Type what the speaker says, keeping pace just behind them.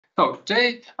So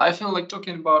today I feel like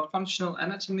talking about functional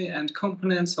anatomy and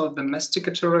components of the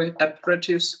masticatory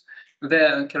apparatus,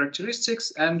 their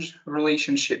characteristics and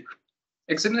relationship,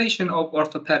 examination of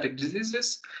orthopedic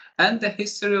diseases, and the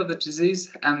history of the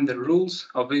disease and the rules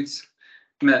of its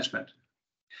management.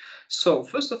 So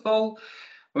first of all,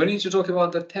 we need to talk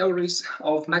about the theories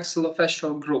of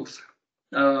maxillofacial growth.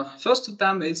 First of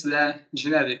them is the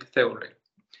genetic theory.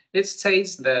 It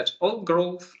states that all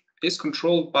growth is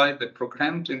controlled by the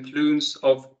programmed influence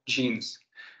of genes.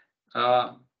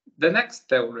 Uh, the next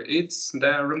theory is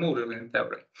the remodeling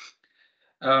theory.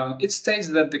 It states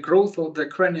that the growth of the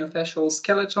craniofacial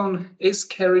skeleton is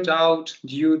carried out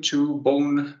due to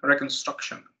bone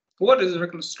reconstruction. What is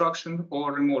reconstruction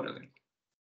or remodeling?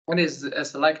 It is a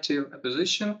selective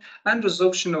apposition and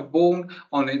resorption of bone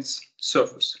on its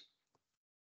surface.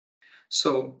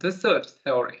 So the third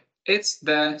theory, it's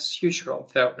the sutural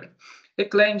theory. It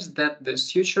claims that the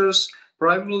sutures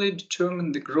primarily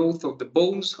determine the growth of the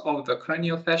bones of the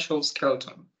craniofacial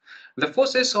skeleton. The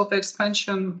forces of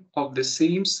expansion of the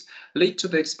seams lead to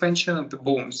the expansion of the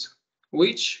bones,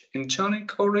 which in turn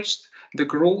encouraged the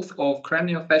growth of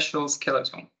craniofacial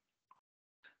skeleton.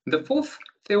 The fourth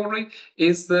theory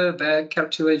is the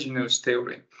cartilaginous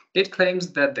theory. It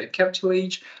claims that the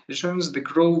cartilage determines the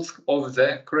growth of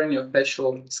the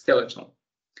craniofacial skeleton.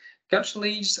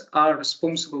 Cartilages are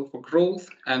responsible for growth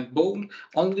and bone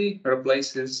only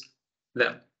replaces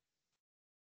them.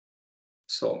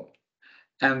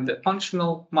 And the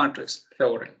functional matrix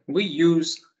theory. We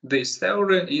use this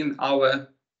theory in our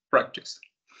practice.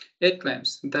 It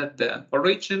claims that the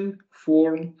origin,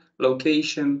 form,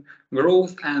 location,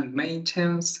 growth, and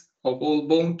maintenance of all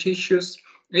bone tissues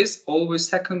is always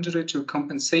secondary to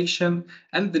compensation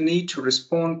and the need to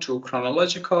respond to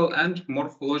chronological and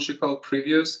morphological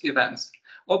previous events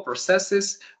or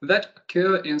processes that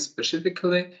occur in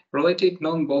specifically related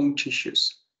non-bone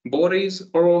tissues, bodies,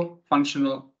 or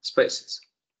functional spaces.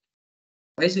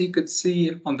 As you could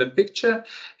see on the picture,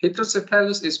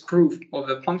 hydrocephalus is proof of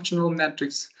the functional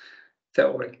matrix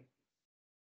theory.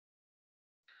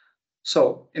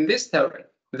 So, in this theory,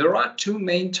 there are two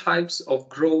main types of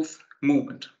growth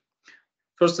movement.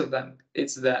 First of them,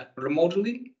 it's the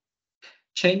remodeling,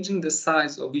 changing the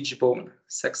size of each bone,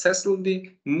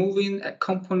 successfully moving a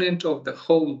component of the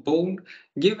whole bone,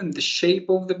 given the shape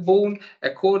of the bone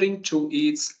according to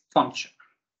its function,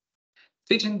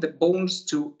 fitting the bones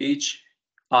to each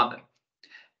other.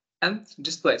 And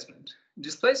displacement.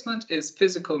 Displacement is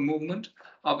physical movement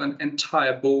of an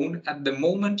entire bone at the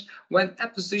moment when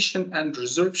apposition and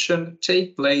resorption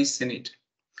take place in it.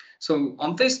 So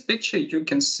on this picture, you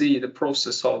can see the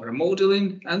process of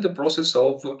remodeling and the process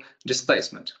of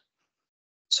displacement.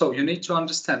 So you need to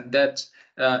understand that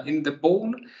in the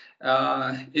bone,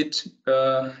 it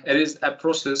is a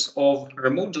process of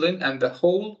remodeling, and the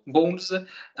whole bones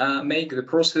make the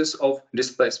process of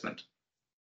displacement.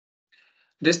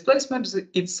 Displacement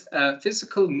is a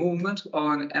physical movement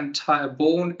of an entire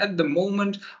bone at the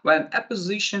moment when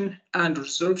apposition and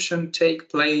resorption take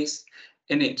place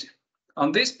in it.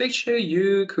 On this picture,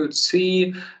 you could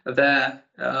see the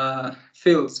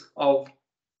fields of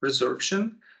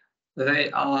resorption. They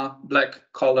are black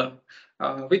color.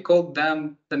 We call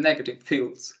them the negative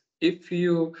fields. If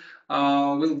you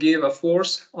will give a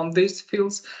force on these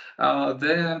fields,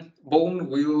 the bone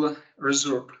will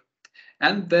resorb.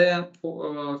 And the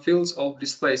fields of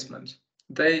displacement,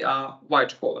 they are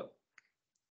white color.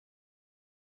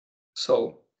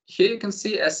 So here you can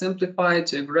see a simplified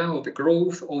diagram of the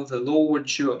growth of the lower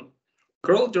jaw.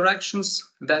 Growth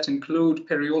directions that include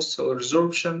periosteal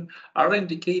resorption are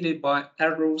indicated by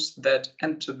arrows that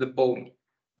enter the bone.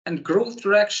 And growth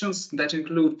directions that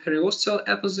include periosteal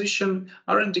apposition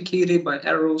are indicated by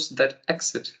arrows that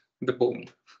exit the bone.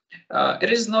 It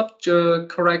is not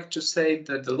correct to say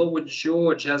that the lower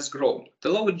jaw just grows. The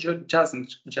lower jaw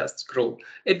doesn't just grow.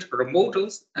 It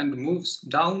remodels and moves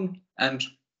down and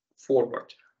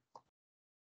forward.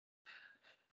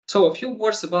 So a few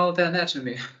words about the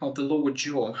anatomy of the lower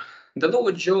jaw. The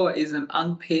lower jaw is an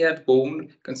unpaired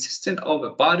bone consisting of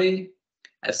a body,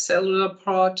 a cellular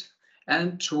part,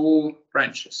 and two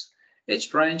branches.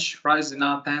 Each branch rising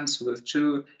up ends with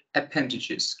two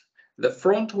appendages. The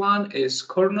front one is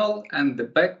coronal and the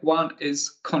back one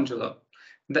is condylar.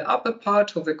 The upper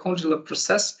part of the condylar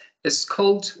process is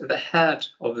called the head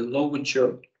of the lower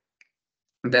jaw.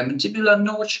 The mandibular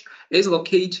notch is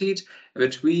located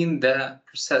between the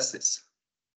processes.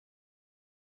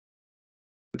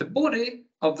 The body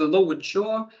of the lower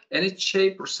jaw in its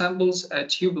shape resembles a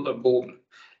tubular bone.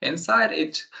 Inside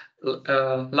it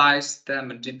lies the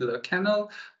mandibular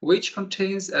canal, which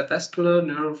contains a vascular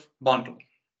nerve bundle.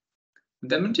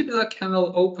 The mandibular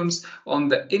canal opens on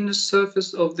the inner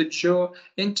surface of the jaw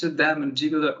into the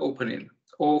mandibular opening,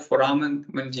 or foramen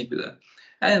mandibular,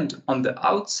 and on the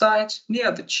outside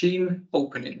near the chin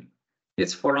opening.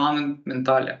 It's foramen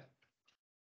mandibular.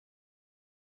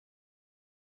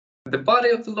 The body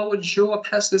of the lower jaw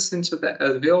passes into the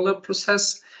alveolar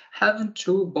process, having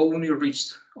two bony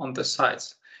ridges on the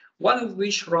sides, one of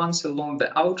which runs along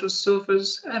the outer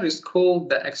surface and is called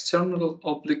the external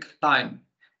oblique line,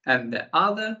 and the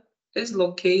other is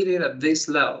located at this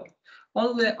level,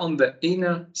 only on the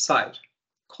inner side,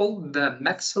 called the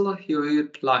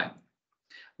maxillohyoid line.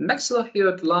 The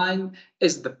maxillohyoid line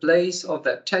is the place of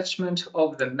the attachment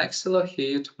of the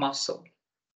maxillohyoid muscle.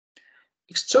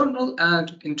 External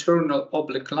and internal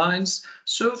oblique lines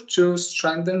serve to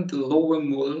strengthen the lower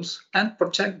molars and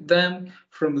protect them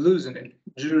from loosening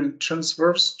during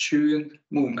transverse chewing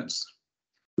movements.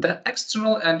 The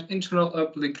external and internal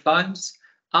oblique lines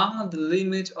are the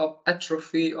limit of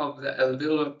atrophy of the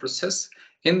alveolar process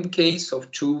in the case of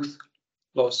tooth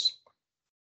loss.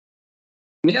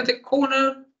 Near the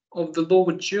corner of the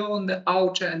lower jaw on the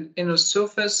outer and inner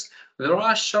surface, there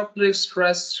are sharply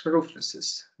expressed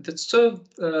reflexes that serve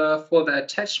for the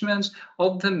attachment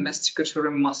of the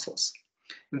masticatory muscles.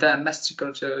 The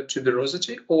masticatory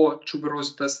tuberosity or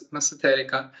tuberositas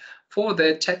masticarica for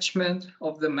the attachment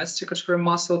of the masticatory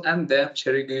muscle, and the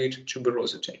pterygoid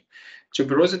tuberosity.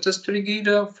 Tuberositas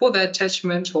pterygoida for the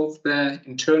attachment of the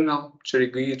internal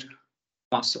pterygoid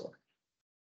muscle.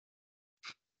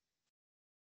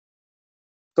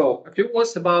 So a few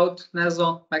words about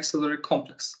nasomaxillary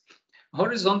complex.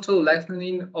 Horizontal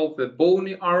lengthening of the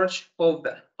bony arch of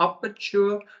the upper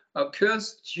jaw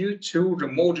occurs due to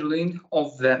remodeling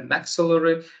of the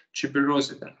maxillary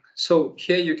tuberosity. So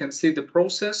here you can see the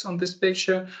process on this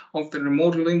picture of the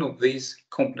remodeling of this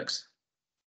complex.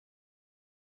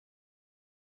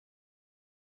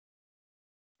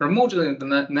 Remodeling the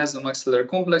nasomaxillary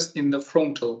complex in the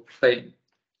frontal plane.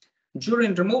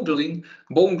 During remodeling,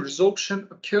 bone resorption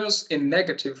occurs in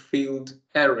negative field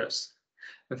areas.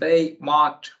 They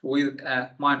marked with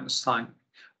a minus sign,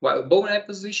 while bone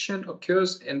apposition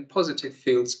occurs in positive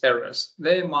fields areas.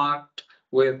 They marked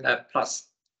with a plus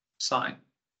sign.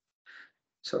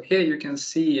 So here you can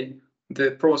see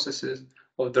the processes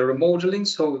of the remodeling.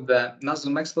 So the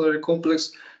nasomaxillary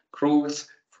complex grows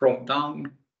from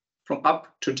up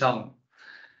to down.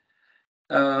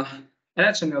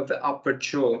 Anatomy of the upper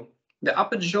jaw. The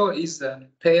upper jaw is a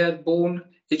paired bone,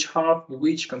 each half of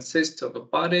which consists of a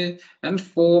body and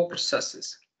four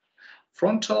processes: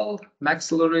 frontal,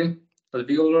 maxillary,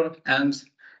 alveolar, and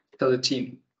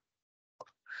palatine.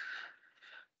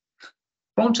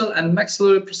 Frontal and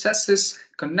maxillary processes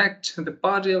connect the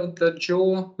body of the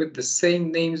jaw with the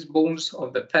same named bones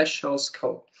of the facial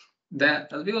skull. The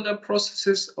alveolar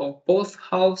processes of both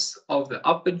halves of the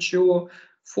upper jaw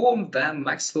form the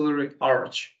maxillary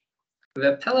arch.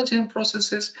 The palatine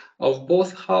processes of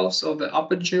both halves of the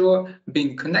upper jaw,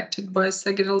 being connected by a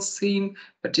sagittal seam,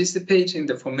 participate in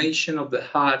the formation of the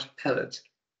hard palate.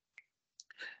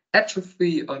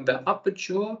 Atrophy on the upper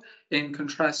jaw, in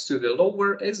contrast to the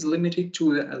lower, is limited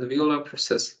to the alveolar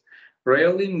process,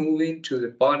 rarely moving to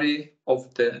the body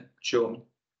of the jaw.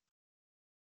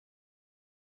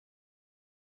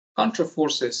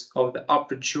 Contraforces of the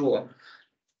upper jaw.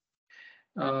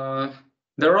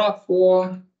 There are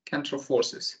four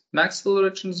contraforces.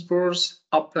 Maxillary transverse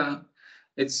upper,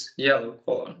 it's yellow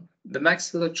color. The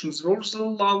maxillary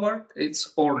transversal lower,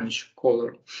 it's orange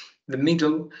color. The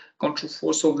middle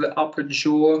contraforce of the upper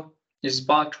jaw is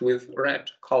marked with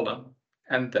red color,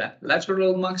 and the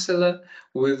lateral maxilla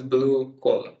with blue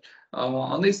color.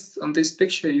 On this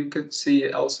picture, you can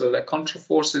see also the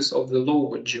contraforces of the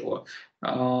lower jaw.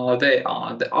 They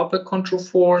are the upper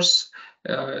contraforce,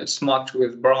 it's marked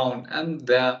with brown, and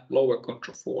the lower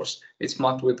contraforce, it's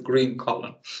marked with green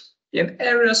color. In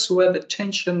areas where the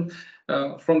tension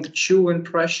from the chewing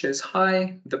pressure is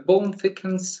high, the bone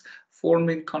thickens,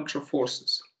 forming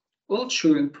contraforces. All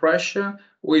chewing pressure,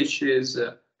 which is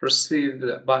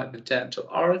received by the dental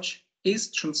arch,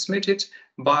 is transmitted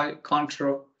by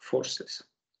contraforces.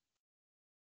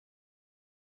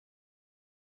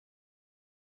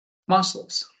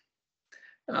 Muscles.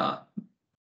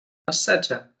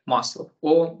 Masseter muscle,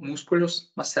 or musculus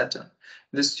masseter.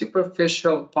 The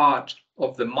superficial part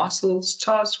of the muscle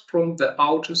starts from the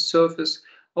outer surface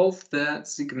of the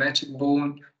zygomatic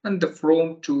bone and the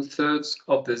front 2/3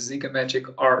 of the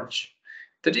zygomatic arch.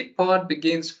 The deep part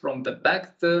begins from the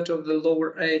back third of the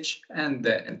lower edge and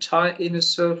the entire inner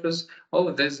surface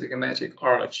of the zygomatic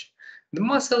arch. The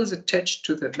muscle is attached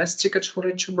to the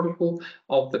masticatory tubercle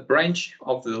of the branch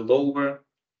of the lower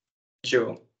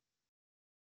jaw.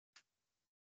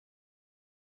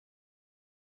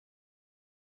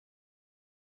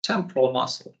 Temporal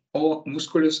muscle, or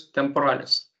musculus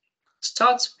temporalis,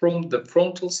 starts from the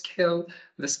frontal scale,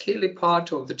 the scaly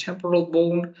part of the temporal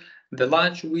bone, the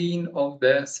large vein of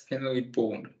the sphenoid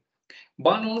bone.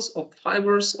 Bundles of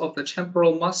fibers of the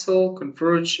temporal muscle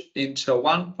converge into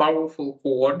one powerful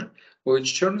cord,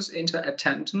 which turns into a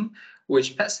tendon,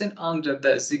 which, passing under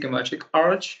the zygomatic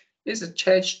arch, is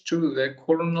attached to the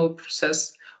coronal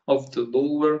process of the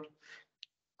lower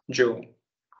jaw.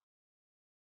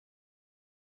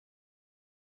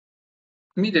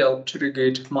 Medial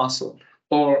pterygoid muscle,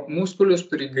 or musculus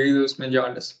pterygoidus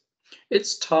medialis. It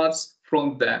starts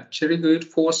from the pterygoid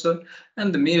fossa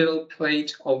and the medial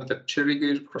plate of the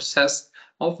pterygoid process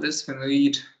of the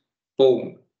sphenoid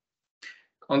bone.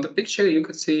 On the picture, you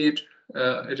can see it.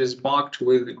 It is marked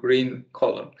with the green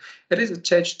color. It is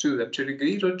attached to the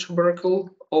pterygoidal tubercle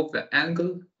of the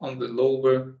angle on the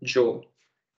lower jaw.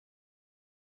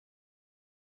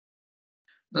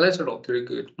 Lateral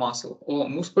pterygoid muscle, or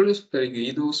musculus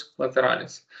pterygoidus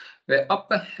lateralis. The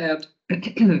upper head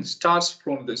starts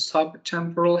from the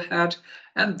subtemporal head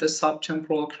and the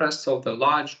subtemporal crest of the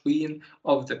large vein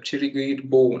of the pterygoid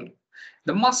bone.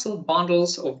 The muscle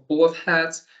bundles of both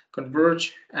heads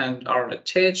converge and are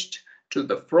attached to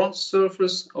the front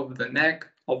surface of the neck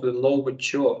of the lower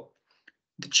jaw,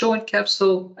 the joint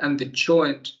capsule, and the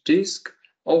joint disc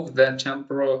of the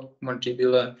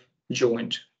temporomandibular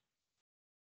joint.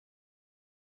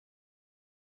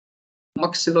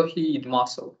 Maxillohyoid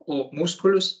muscle, or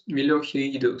musculus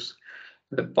mylohyoidus.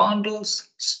 The bundles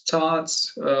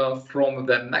starts from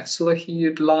the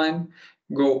maxillohyoid line,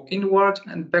 go inward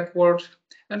and backward,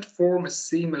 and form a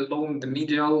seam along the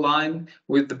medial line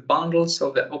with the bundles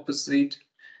of the opposite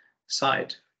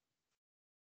side.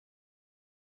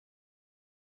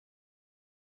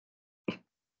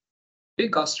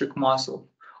 Bigastric muscle,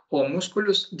 or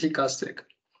musculus digastric.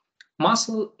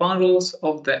 Muscle bundles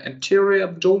of the anterior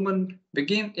abdomen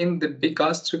begin in the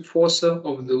bigastric fossa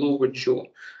of the lower jaw,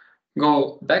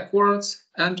 go backwards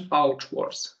and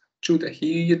outwards to the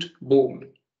hyoid bone.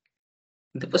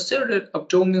 The posterior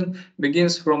abdomen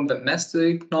begins from the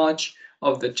mastoid notch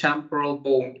of the temporal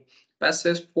bone,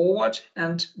 passes forward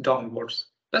and downwards,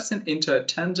 passing into a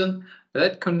tendon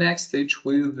that connects it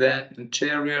with the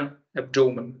anterior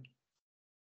abdomen.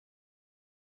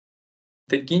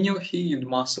 The geniohyoid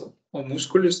muscle, or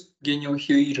musculus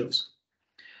geniohyoidus.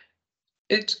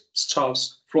 It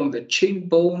starts from the chin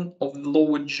bone of the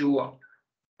lower jaw,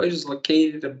 which is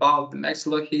located above the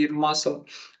maxillohyoid muscle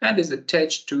and is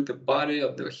attached to the body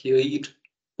of the hyoid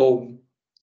bone.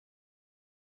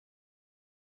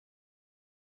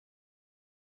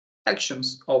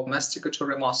 Actions of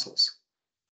masticatory muscles.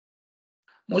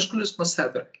 Musculus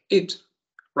masseter. It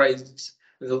raises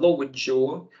the lower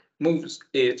jaw, moves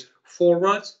it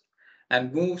forward,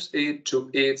 and moves it to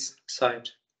its side.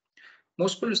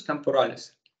 Musculus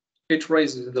temporalis. It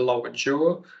raises the lower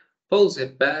jaw, pulls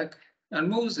it back, and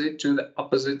moves it to the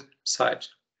opposite side.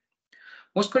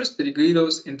 Musculus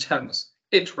pterygoidus internus.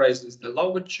 It raises the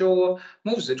lower jaw,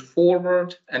 moves it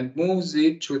forward, and moves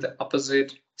it to the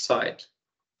opposite side.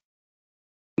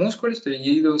 Musculus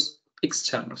pterygoidus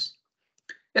externus.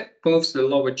 It moves the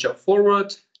lower jaw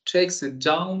forward, takes it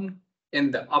down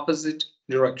in the opposite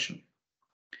direction.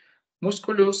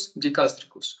 Musculus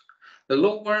digastricus. It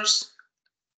lowers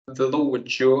the lower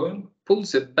jaw,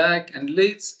 pulls it back, and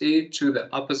leads it to the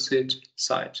opposite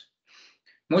side.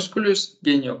 Musculus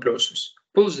genioglossus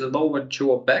pulls the lower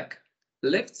jaw back,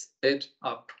 lifts it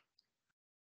up.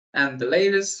 And the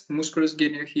latest, musculus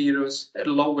geniohyoidus, it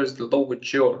lowers the lower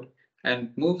jaw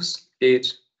and moves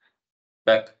it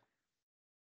back.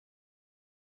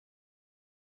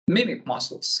 Mimic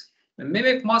muscles. The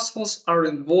mimic muscles are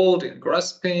involved in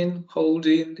grasping,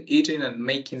 holding, eating, and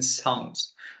making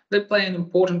sounds. They play an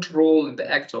important role in the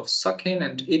act of sucking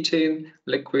and eating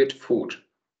liquid food.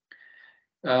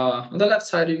 On the left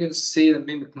side, you can see the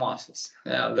mimic muscles.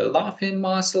 The laughing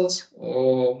muscles,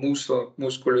 or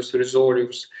musculus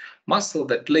risorius, muscle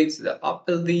that leads the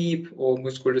upper lip, or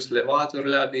musculus levator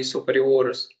labii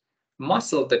superioris,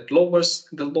 muscle that lowers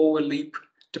the lower lip,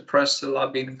 depressor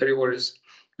labii inferioris,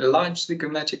 a large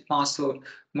zygomatic muscle,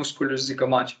 musculus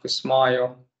zygomaticus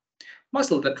major,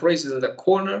 muscle that raises the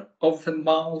corner of the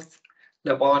mouth,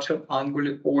 levator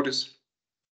anguli oris,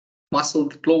 muscle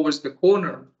that lowers the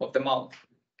corner of the mouth,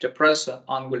 depressor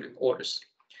anguli oris,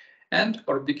 and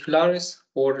orbicularis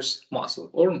oris muscle,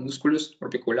 or musculus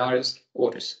orbicularis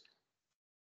oris.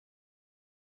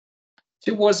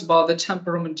 Few words about the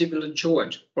temporomandibular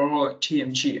joint, or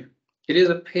TMJ. It is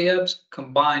a paired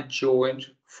combined joint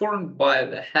formed by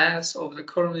the heads of the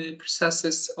coronary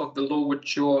processes of the lower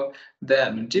jaw,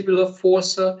 the mandibular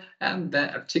fossa, and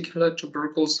the articular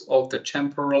tubercles of the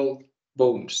temporal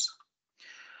bones.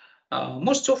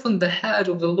 Most often, the head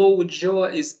of the lower jaw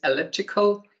is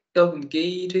elliptical,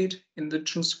 elongated in the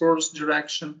transverse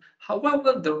direction.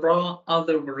 However, there are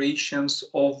other variations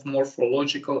of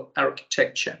morphological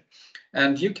architecture.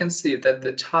 And you can see that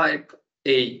the type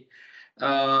A,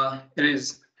 it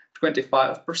is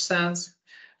 25%.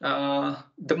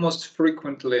 The most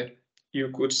frequently you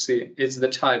could see is the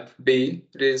type B,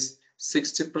 it is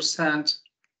 60%.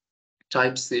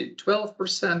 Type C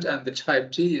 12%, and the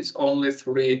type D is only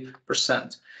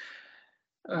 3%.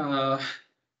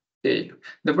 Okay.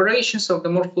 The variations of the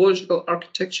morphological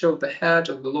architecture of the head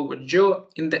of the lower jaw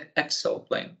in the axial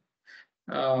plane.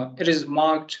 It is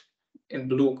marked in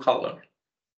blue color.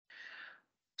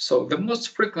 So the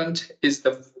most frequent is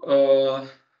the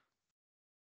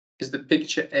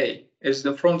picture A. Is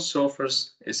the front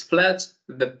surface is flat,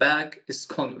 the back is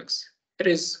convex. It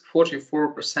is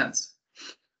 44%.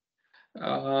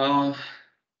 On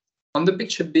the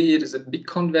picture B, it is a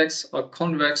biconvex or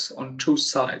convex on two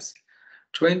sides,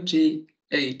 28%.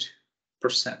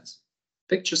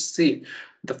 Picture C,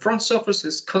 the front surface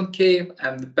is concave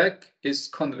and the back is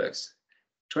convex,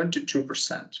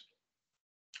 22%.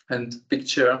 And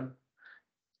picture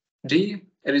D,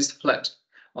 it is flat,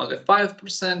 only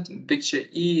 5%. In picture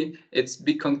E, it's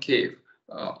biconcave,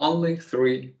 only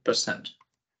 3%.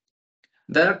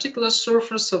 The articular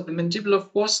surface of the mandibular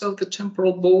fossa of the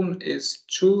temporal bone is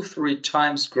 2-3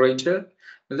 times greater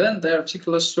than the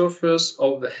articular surface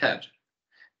of the head.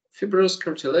 Fibrous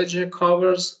cartilage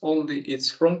covers only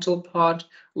its frontal part,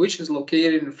 which is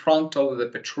located in front of the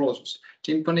petrosus,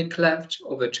 tympanic cleft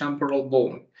of the temporal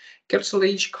bone.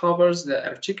 Cartilage covers the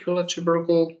articular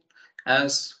tubercle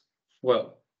as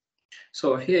well.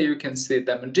 So here you can see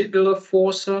the mandibular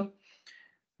fossa.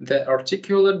 The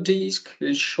articular disc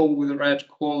is shown with red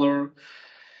color.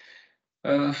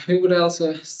 We would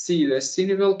also see the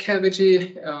synovial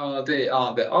cavity. They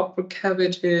are the upper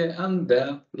cavity and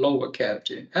the lower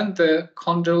cavity, and the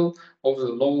condyle of the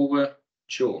lower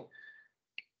jaw.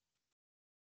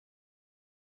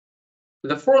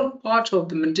 The front part of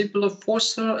the mandibular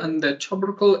fossa and the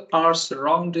tubercle are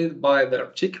surrounded by the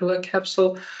articular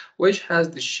capsule, which has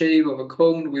the shape of a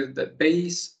cone with the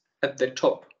base at the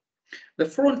top. The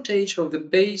front edge of the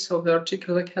base of the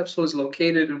articular capsule is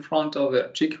located in front of the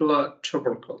articular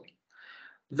tubercle.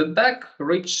 The back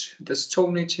reaches the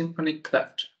stony tympanic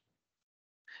cleft.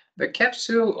 The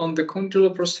capsule on the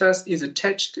condylar process is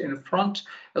attached in front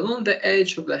along the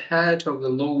edge of the head of the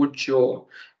lower jaw,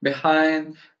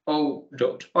 behind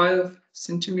 0.5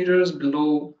 centimeters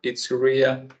below its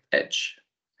rear edge.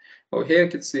 Oh, here you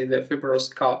can see the fibrous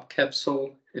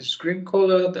capsule is green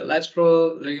color, the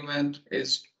lateral ligament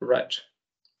is red.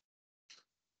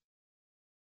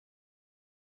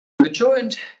 The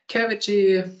joint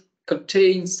cavity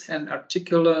contains an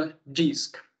articular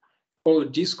disc,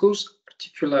 called discus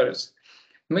articularis,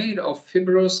 made of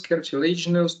fibrous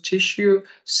cartilaginous tissue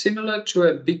similar to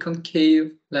a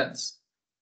biconcave lens.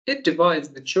 It divides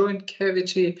the joint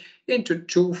cavity into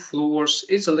two floors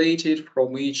isolated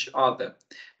from each other.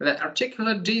 The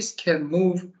articular disc can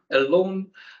move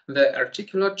along the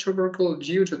articular tubercle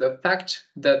due to the fact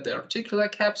that the articular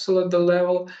capsule at the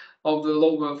level of the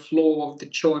lower floor of the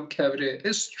joint cavity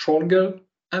is stronger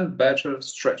and better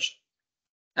stretched,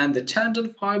 and the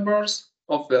tendon fibers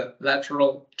of the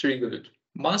lateral trigeminal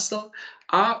muscle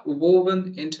are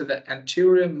woven into the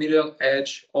anterior middle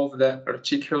edge of the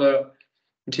articular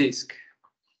disc.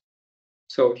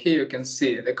 So here you can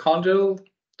see the condyle,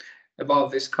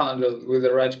 above this condyle with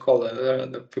the red color,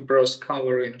 the fibrous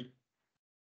covering,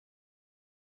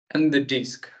 and the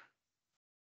disc.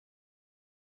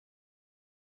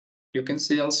 You can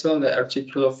see also the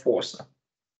articular fossa.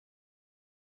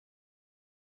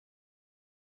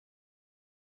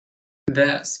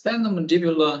 The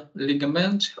sphenomandibular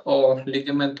ligament or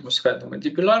ligamentum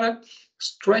sphenomandibulara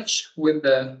stretch with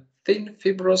the thin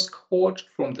fibrous cord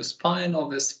from the spine of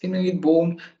the sphenoid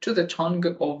bone to the tongue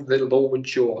of the lower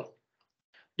jaw,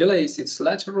 delays its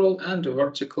lateral and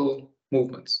vertical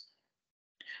movements.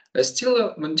 The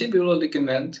stylomandibular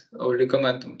ligament, or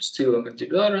ligamentum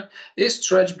stylomandibulara, is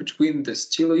stretched between the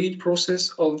styloid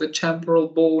process of the temporal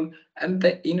bone and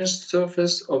the inner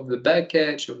surface of the back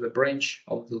edge of the branch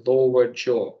of the lower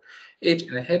jaw. It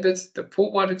inhibits the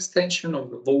forward extension of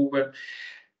the lower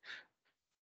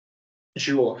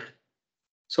jaw.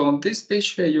 So on this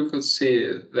picture, you could see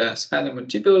the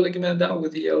sphenomandibular ligament down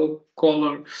with the yellow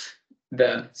color,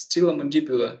 the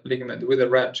stylomandibular ligament with a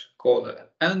red color,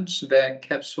 and the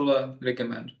capsular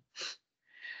ligament.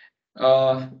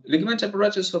 Ligament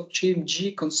apparatus of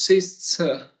TMG consists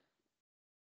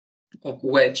of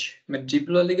wedge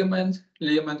mandibular ligament,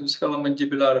 ligamentum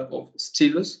scalomandibular of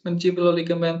stylus mandibular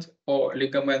ligament or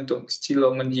ligamentum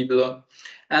stylomandibular,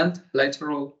 and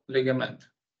lateral ligament.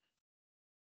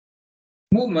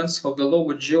 Movements of the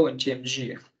lower jaw in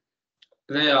TMG.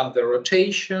 They are the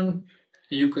rotation,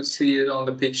 you could see it on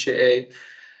the picture A,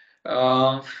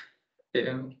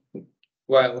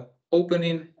 while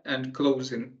opening and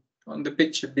closing. On the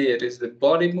picture B, it is the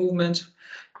body movement,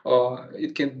 or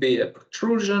it can be a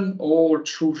protrusion or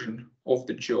protrusion of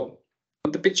the jaw.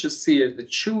 On the picture C, the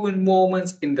chewing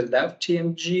movements in the left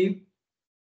TMG,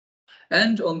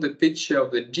 and on the picture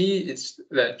of the D, it's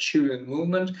the chewing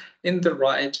movement in the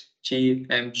right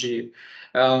TMG.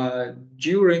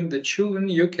 During the chewing,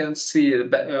 you can see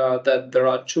that there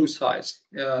are two sides,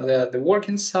 the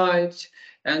working side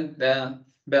and the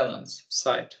balance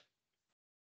side.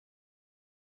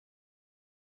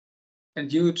 And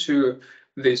due to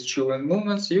these chewing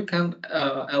movements, you can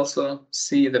also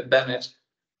see the Bennett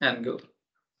angle.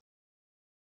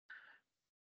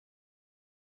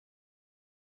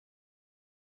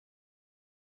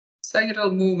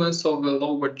 Sagittal movements of the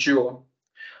lower jaw.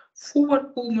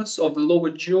 Forward movements of the lower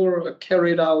jaw are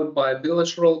carried out by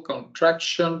bilateral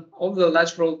contraction of the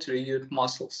lateral pterygoid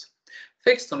muscles,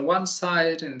 fixed on one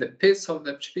side in the pits of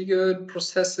the pterygoid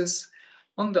processes,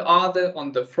 on the other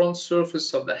on the front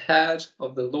surface of the head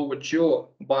of the lower jaw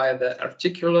by the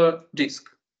articular disc.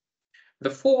 The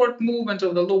forward movement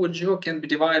of the lower jaw can be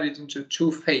divided into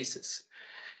two phases.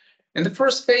 In the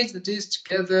first phase, the disc,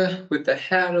 together with the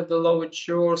head of the lower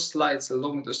jaw, slides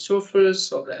along the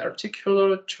surface of the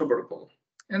articular tubercle.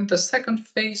 In the second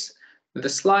phase, the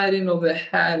sliding of the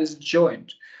head is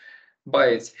joined by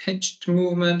its hinged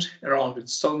movement around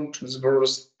its own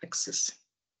transverse axis.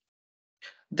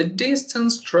 The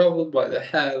distance traveled by the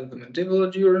head of the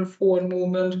mandibular during forward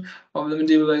movement of the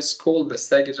mandibular is called the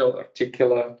sagittal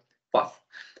articular path.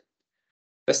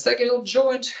 The sagittal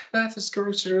joint path is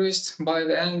characterized by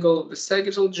the angle of the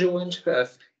sagittal joint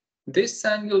path. This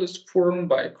angle is formed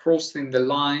by crossing the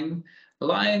line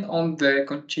on the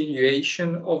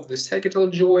continuation of the sagittal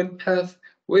joint path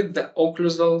with the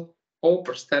occlusal or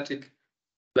prosthetic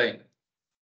plane.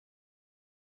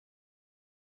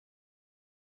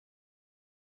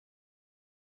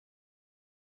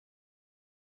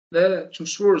 The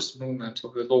transverse movement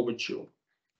of the lower jaw.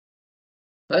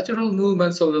 Lateral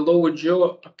movements of the lower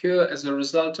jaw occur as a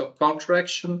result of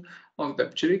contraction of the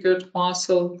pterygoid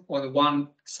muscle on one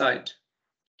side.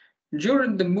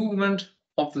 During the movement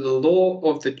of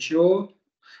the jaw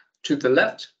to the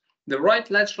left, the right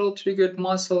lateral pterygoid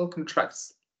muscle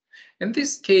contracts. In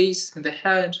this case, the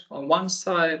head on one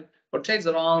side rotates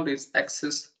around its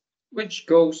axis, which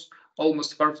goes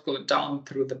almost vertically down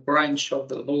through the branch of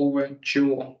the lower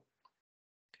jaw.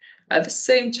 At the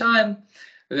same time,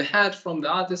 the head from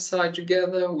the other side,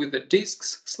 together with the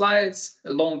discs, slides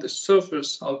along the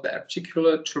surface of the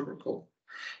articular tubercle.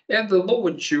 If the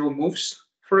lower jaw moves,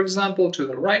 for example, to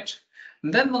the right,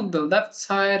 then on the left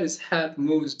side its head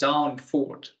moves down and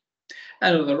forward,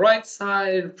 and on the right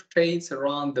side it rotates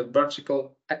around the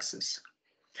vertical axis.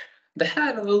 The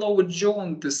head of the lower jaw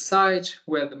on the side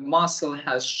where the muscle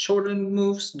has shortened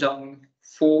moves down,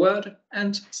 forward,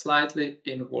 and slightly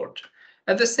inward.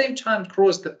 At the same time,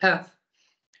 cross the path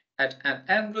at an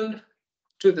angle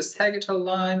to the sagittal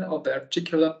line of the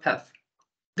articular path.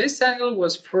 This angle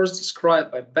was first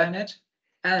described by Bennett,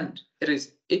 and it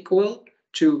is equal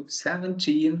to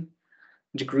 17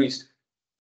 degrees.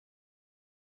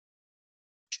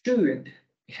 Chewing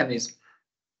mechanism.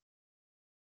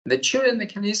 The chewing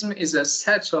mechanism is a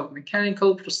set of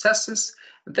mechanical processes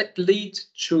that lead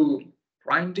to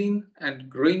grinding and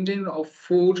grinding of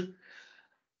food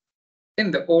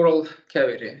in the oral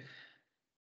cavity.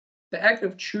 The act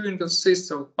of chewing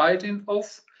consists of biting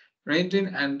off, grinding,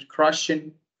 and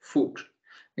crushing food.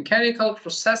 Mechanical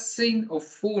processing of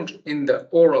food in the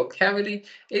oral cavity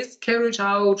is carried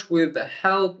out with the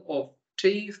help of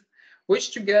teeth,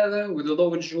 which together with the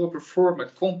lower jaw perform a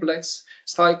complex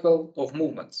cycle of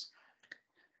movements.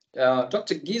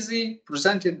 Dr. Gysi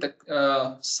presented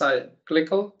the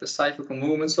cyclical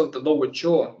movements of the lower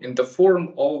jaw in the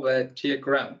form of a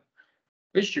diagram,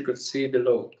 which you could see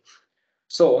below.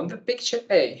 So on the picture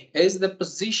A is the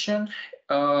position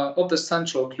of the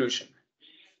central occlusion.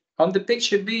 On the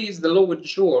picture B is the lower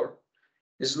jaw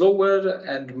is lowered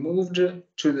and moved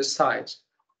to the side.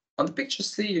 On the picture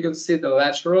C you can see the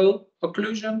lateral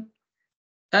occlusion,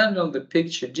 and on the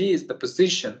picture D is the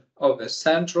position of the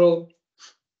central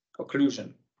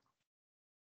occlusion.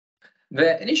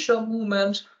 The initial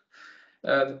movement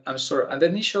and the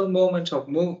initial moment of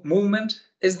movement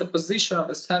is the position of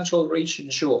the central ridge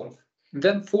jaw.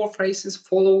 Then 4 phases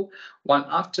follow, one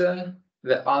after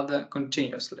the other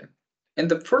continuously. In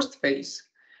the first phase,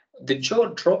 the jaw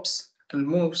drops and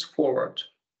moves forward.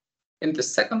 In the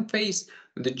second phase,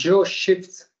 the jaw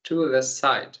shifts to the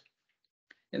side.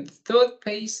 In the third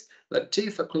phase, the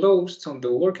teeth are closed on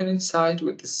the working inside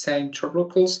with the same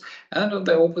tubercles and on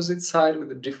the opposite side with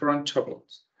the different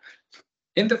tubercles.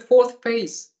 In the fourth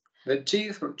phase, the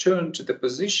teeth return to the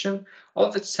position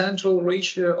of the central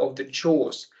ridge of the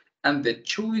jaws, and the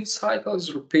chewing cycle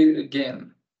is repeated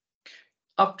again.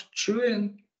 After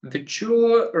chewing, the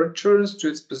jaw returns to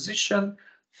its position,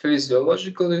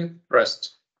 physiologically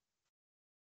rest.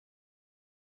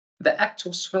 The act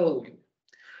of swallowing.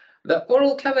 The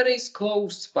oral cavity is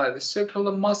closed by the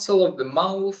circular muscle of the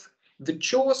mouth. The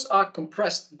jaws are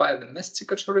compressed by the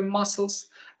masticatory muscles,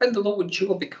 and the lower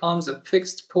jaw becomes a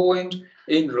fixed point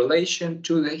in relation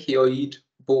to the hyoid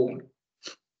bone.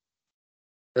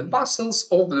 The muscles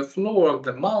of the floor of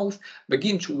the mouth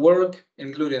begin to work,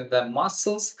 including the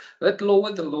muscles that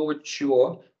lower the lower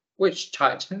jaw, which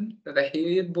tighten the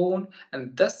hyoid bone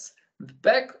and thus the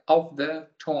back of the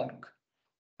tongue.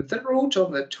 The root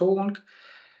of the tongue,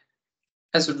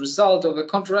 as a result of the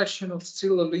contraction of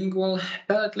stylolingual,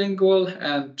 palatingual,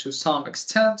 and to some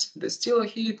extent the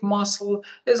stylohyoid muscle,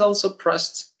 is also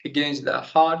pressed against the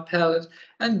hard palate,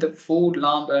 and the food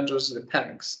lump enters the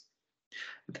pharynx.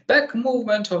 The back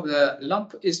movement of the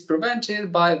lump is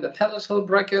prevented by the palatal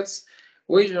brackets,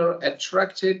 which are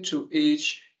attracted to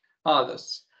each other.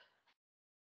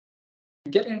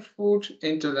 Getting food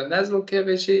into the nasal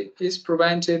cavity is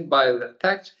prevented by the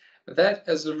fact that,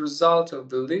 as a result of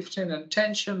the lifting and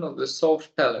tension of the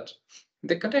soft palate,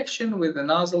 the connection with the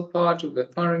nasal part of the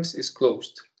pharynx is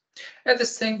closed. At the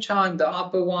same time, the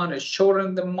upper one is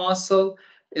shortened. The muscle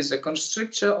is a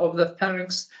constrictor of the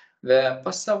pharynx. The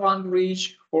passavant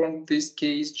ridge, in this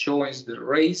case, joins the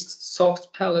raised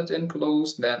soft palate and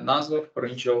closes the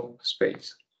nasopharyngeal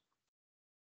space.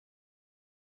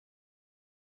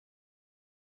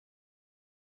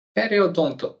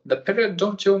 Periodontal. The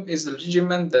periodontium is the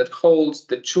ligament that holds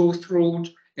the tooth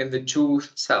root in the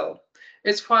tooth cell.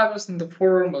 Its fibers in the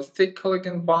form of thick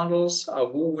collagen bundles are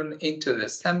woven into the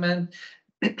cement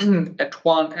at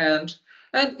one end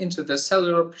and into the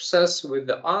cellular process with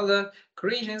the other,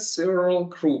 creating several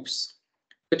groups.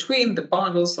 Between the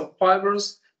bundles of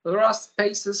fibers, there are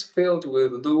spaces filled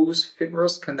with loose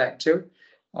fibrous connective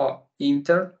or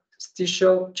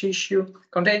interstitial tissue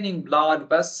containing blood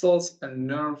vessels and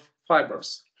nerve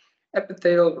fibers.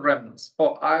 Epithelial remnants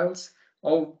or aisles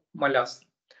of molluscs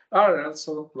are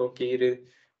also located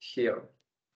here.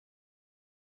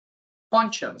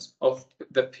 Functions of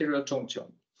the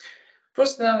periodontium.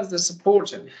 First, there is the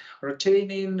supporting,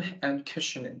 retaining, and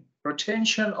cushioning.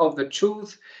 Retention of the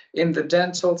tooth in the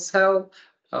dental cell,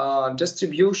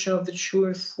 distribution of the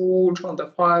chewing food on the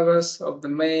fibers of the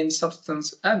main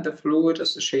substance and the fluid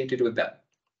associated with them.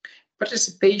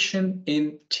 Participation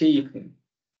in teething.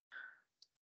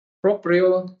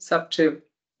 Proprioceptive.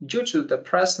 Due to the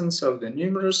presence of the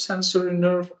numerous sensory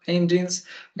nerve endings,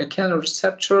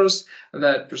 mechanoreceptors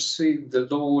that perceive the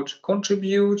load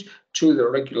contribute to the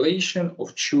regulation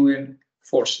of chewing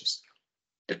forces.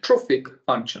 The trophic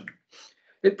function.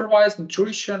 It provides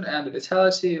nutrition and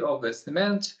vitality of the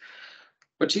cement,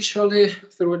 potentially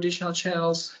through additional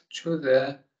channels to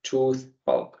the tooth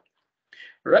pulp.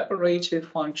 Reparative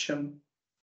function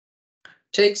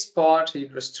takes part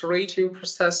in restorative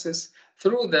processes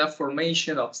through the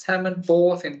formation of cement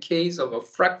both in case of a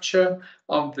fracture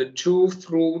of the tooth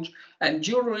root and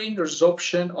during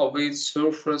resorption of its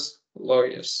surface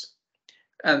layers.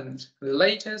 And the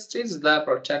latest is the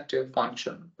protective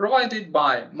function, provided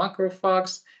by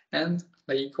macrophages and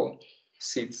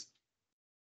leukocytes.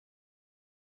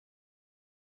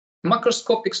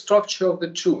 Macroscopic structure of the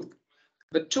tooth.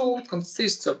 The tooth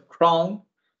consists of crown,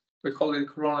 we call it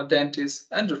corona dentis,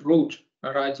 and root,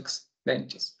 radix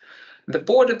dentis. The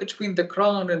border between the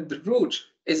crown and the root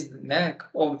is the neck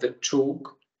of the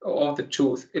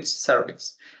tooth, its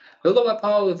cervix. The lower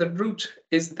part of the root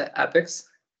is the apex,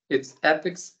 its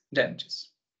apex dentis.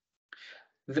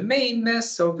 The main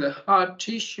mass of the hard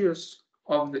tissues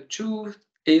of the tooth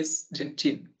is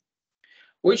dentin,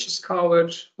 which is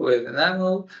covered with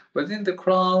enamel within the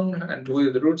crown and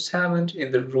with root cement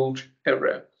in the root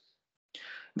area.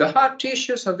 The hard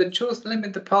tissues of the tooth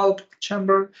limit the pulp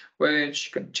chamber,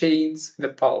 which contains the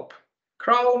pulp.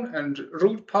 Crown and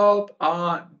root pulp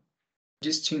are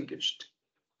distinguished.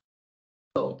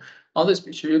 So on this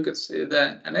picture, you can see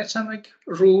the anatomic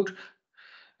root,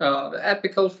 the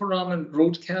apical foramen,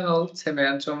 root canal,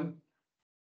 cementum,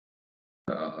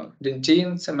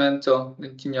 dentine,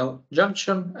 cemento-dentinal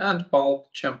junction, and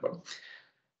pulp chamber.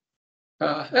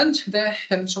 And the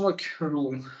anatomic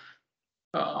room.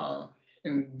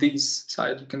 In this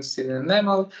side, you can see the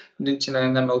enamel, dentinal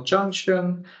enamel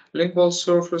junction, lingual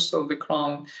surface of the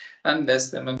crown, and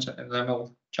this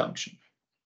enamel junction.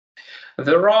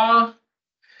 There are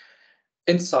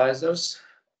incisors,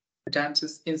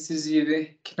 dentist incisive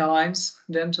canines,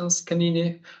 dentals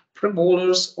canini,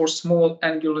 premolars or small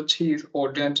angular teeth,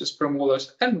 or dentist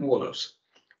premolars and molars,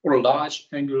 or large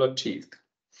angular teeth.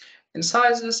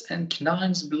 Incisors and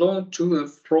canines belong to the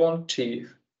front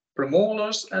teeth,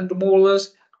 premolars and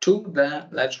molars to the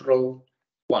lateral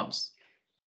ones.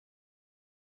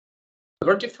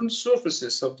 There are different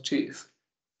surfaces of teeth.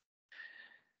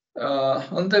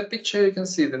 On the picture, you can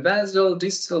see the basal,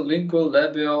 distal, lingual,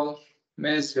 labial,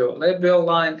 mesiolabial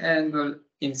line angle,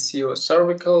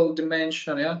 inciocervical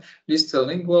dimension, distal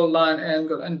lingual line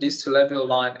angle, and distal labial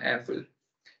line angle.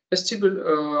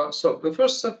 So the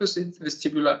first surface is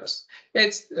vestibularis.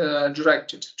 It's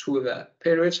directed to the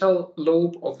parietal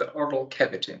lobe of the oral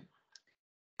cavity.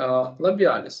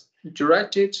 Labialis,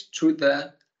 directed to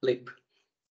the lip.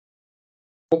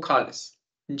 Vocalis,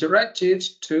 directed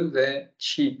to the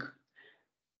cheek.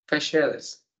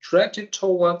 Facialis, directed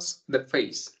towards the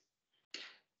face.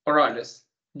 Oralis,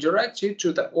 directed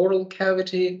to the oral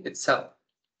cavity itself.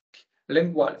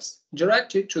 Lingualis,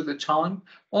 directed to the tongue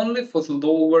only for the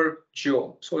lower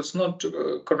jaw. So it's not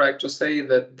correct to say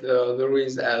that there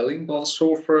is a lingual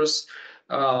surface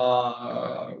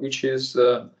which is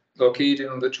located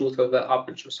on the tooth of the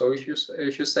upper jaw. So if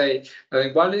you say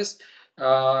lingualis,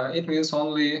 it means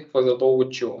only for the lower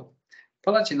jaw.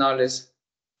 Palatinalis,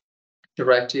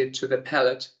 directed to the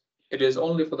palate. It is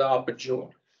only for the upper jaw.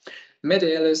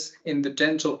 Medialis, in the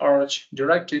dental arch,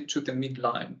 directed to the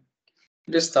midline.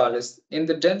 Distalis, in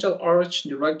the dental arch,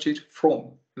 directed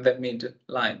from the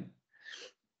midline.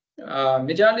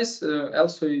 Medialis,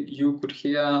 also you could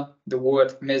hear the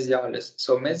word mesialis.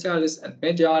 So mesialis and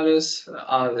medialis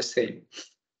are the same.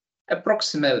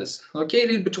 Approximalis,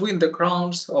 located between the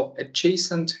crowns of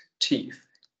adjacent teeth.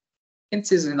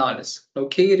 Incisivalis,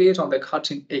 located on the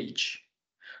cutting edge.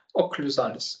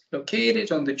 Occlusalis,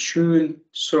 located on the chewing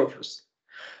surface.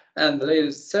 And the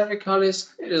latest cervicalis,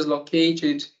 it is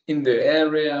located in the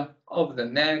area of the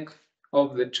neck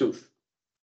of the tooth.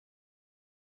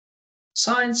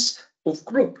 Signs of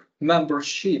group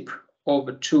membership of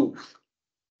a tooth.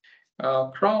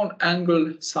 Crown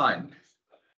angle sign.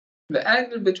 The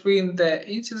angle between the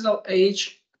incisal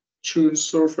edge, chewing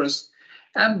surface,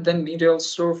 and the medial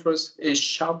surface is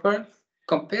sharper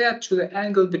compared to the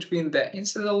angle between the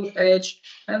incisal edge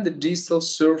and the distal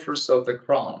surface of the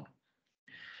crown.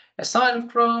 A sign of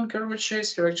crown curvature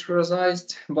is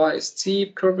characterized by a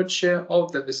steep curvature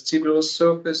of the vestibular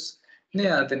surface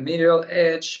near the medial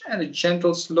edge and a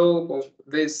gentle slope of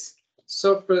this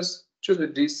surface to the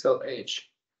distal edge.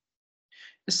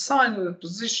 A sign of the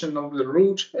position of the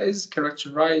root is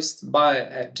characterized by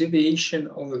a deviation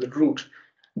of the root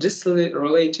distally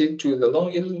related to the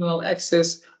longitudinal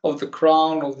axis of the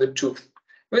crown of the tooth,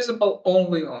 visible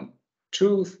only on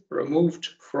tooth removed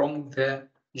from the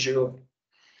jaw.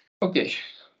 Okay,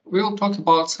 we'll talk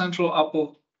about central upper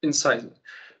incisor.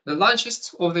 The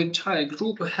largest of the entire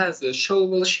group has a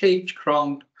shovel-shaped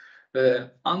crown.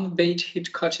 The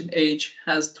unbated cutting edge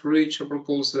has three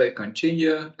tubercles that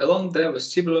continue along the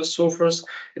vestibular surface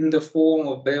in the form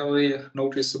of barely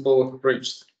noticeable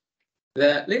ridges.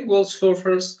 The lingual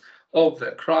surface of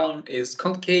the crown is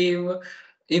concave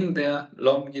in the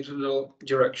longitudinal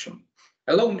direction.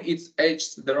 Along its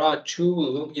edge, there are two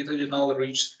longitudinal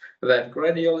ridges that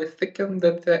gradually thicken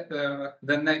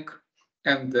the neck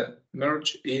and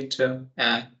merge into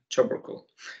a tubercle.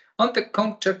 On the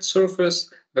contact surface,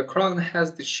 the crown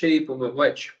has the shape of a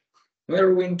wedge,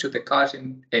 narrowing to the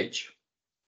cutting edge.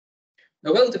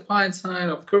 A well-defined sign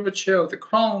of curvature of the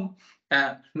crown,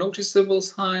 a noticeable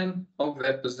sign of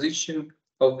the position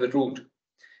of the root.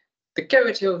 The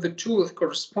cavity of the tooth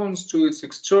corresponds to its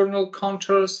external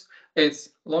contours. Its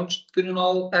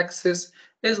longitudinal axis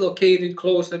is located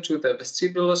closer to the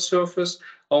vestibular surface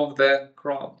of the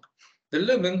crown. The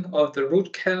lumen of the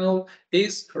root canal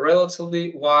is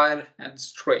relatively wide and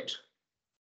straight.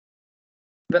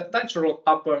 The lateral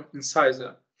upper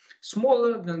incisor,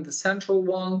 smaller than the central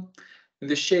one,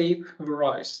 the shape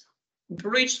varies. The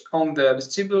ridges on the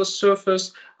vestibular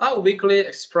surface are weakly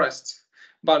expressed,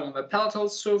 but on the palatal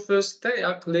surface they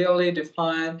are clearly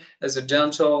defined as a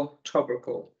dental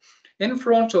tubercle. In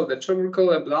front of the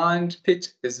tubercle, a blind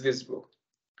pit is visible.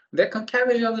 The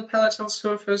concavity of the palatal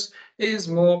surface is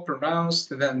more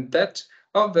pronounced than that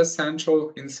of the central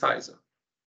incisor.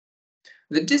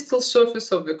 The distal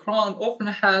surface of the crown often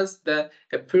has the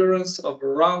appearance of a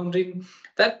rounding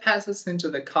that passes into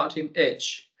the cutting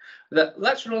edge. The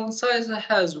lateral incisor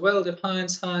has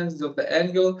well-defined signs of the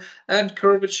angle and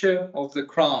curvature of the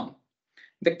crown.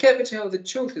 The cavity of the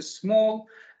tooth is small,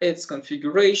 its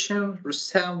configuration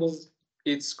resembles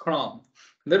its crown.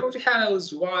 The root canal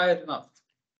is wide enough.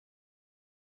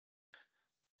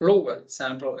 Lower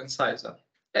central incisor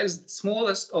is the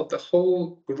smallest of the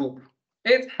whole group.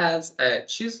 It has a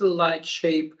chisel-like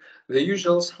shape. The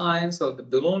usual signs of the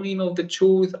belonging of the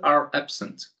tooth are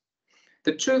absent.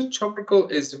 The tooth tubercle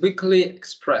is weakly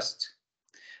expressed.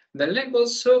 The lingual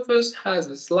surface has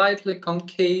a slightly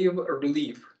concave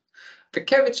relief. The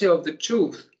cavity of the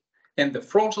tooth in the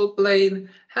frontal plane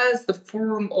has the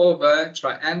form of a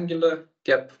triangular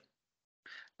gap.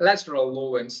 Lateral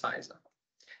lower incisor.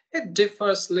 It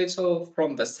differs little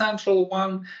from the central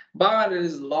one, but it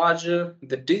is larger.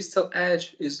 The distal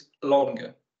edge is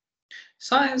longer.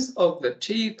 Signs of the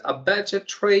teeth are better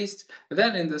traced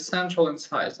than in the central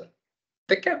incisor.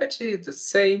 The cavity is the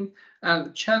same, and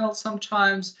the channel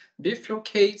sometimes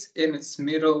bifurcates in its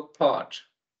middle part.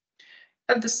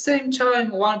 At the same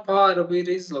time, one part of it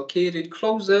is located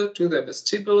closer to the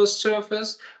vestibular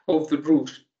surface of the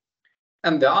root,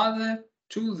 and the other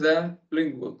to the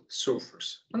lingual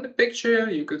surface. On the picture,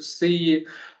 you could see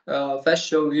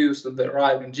facial views of the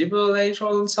right mandibular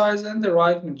lateral incisor and the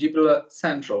right mandibular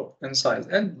central incisor,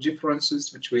 and differences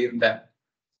between them.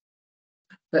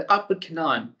 The upper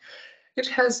canine. It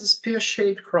has a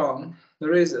spear-shaped crown.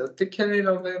 There is a thickening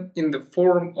of it in the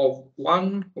form of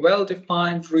one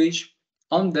well-defined ridge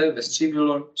on the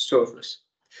vestibular surface.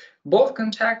 Both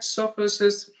contact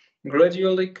surfaces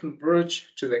gradually converge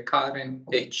to the cutting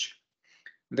edge.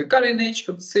 The cutting edge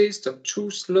consists of two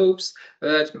slopes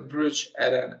that converge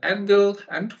at an angle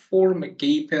and form a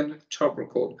gaping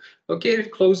tubercle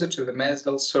located closer to the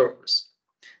mesial surface.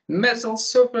 The mesial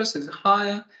surface is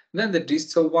higher than the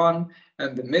distal one,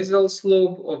 and the mesial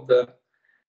slope of the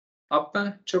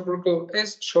upper tubercle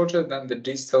is shorter than the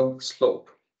distal slope.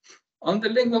 On the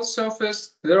lingual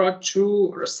surface, there are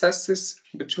two recesses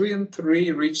between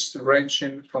three ridges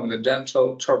ranging from the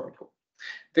dental tubercle.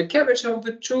 The cavity of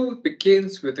the tooth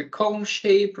begins with a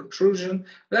cone-shaped protrusion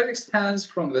that extends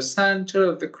from the center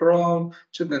of the crown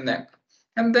to the neck,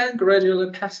 and then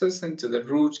gradually passes into the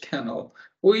root canal,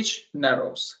 which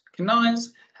narrows.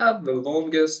 Canines have the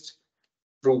longest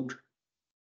root.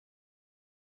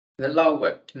 The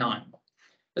lower canine.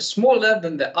 Smaller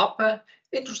than the upper,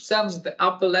 it resembles the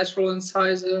upper lateral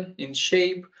incisor in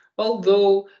shape,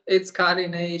 although its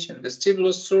cutting edge and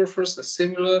vestibular surface are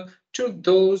similar to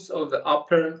those of the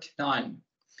upper canine.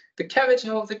 The cavity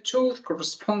of the tooth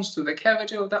corresponds to the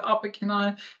cavity of the upper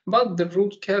canine, but the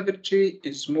root cavity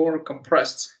is more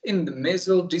compressed in the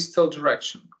mesial distal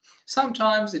direction.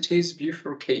 Sometimes it is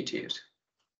bifurcated.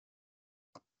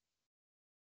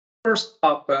 First,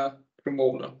 upper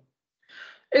premolar.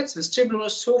 Its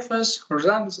vestibular surface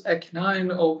resembles a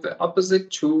canine of the opposite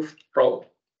tooth row.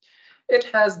 It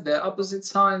has the opposite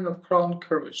sign of crown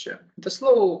curvature. The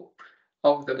slope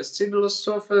of the vestibular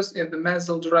surface in the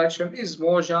mesial direction is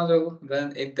more gentle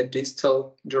than in the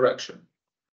distal direction.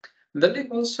 The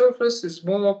lingual surface is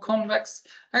more convex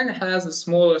and has a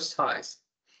smaller size.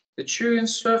 The chewing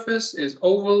surface is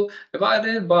oval,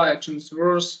 divided by a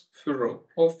transverse furrow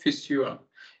or fissure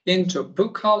into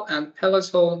buccal and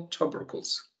palatal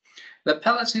tubercles. The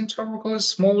palatine tubercle is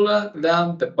smaller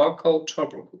than the buccal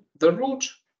tubercle. The root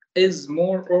is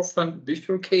more often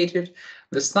bifurcated.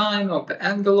 The sign of the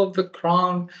angle of the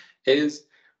crown is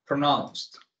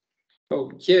pronounced.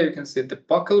 So here you can see the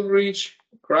buccal ridge,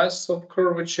 crest of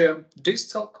curvature,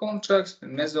 distal contact,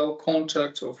 and mesial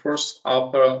contact of first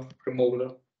upper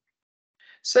premolar.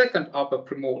 Second upper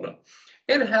premolar.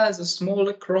 It has a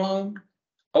smaller crown,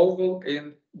 oval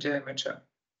in diameter.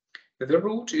 The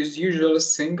root is usually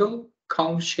single,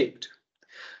 cone-shaped.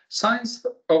 Signs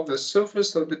of the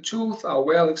surface of the tooth are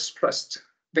well expressed.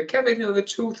 The cavity of the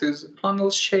tooth is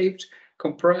funnel-shaped,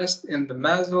 compressed in the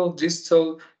mesial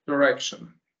distal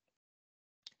direction.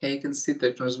 Here you can see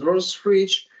the transverse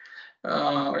ridge,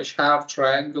 which have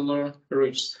triangular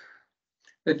ridges.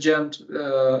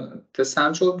 The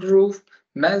central groove,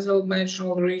 mesial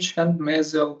marginal ridge, and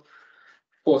mesial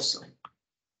fossa.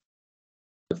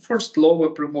 The first lower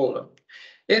premolar.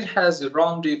 It has a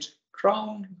rounded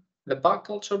crown. The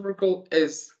buccal tubercle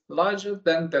is larger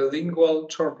than the lingual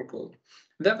tubercle.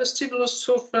 The vestibular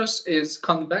surface is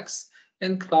convex,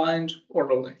 inclined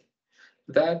orally.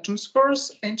 The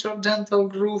transverse interdental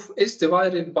groove is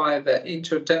divided by the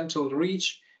interdental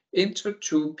ridge into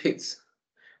two pits.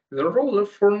 The roller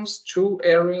forms two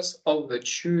areas of the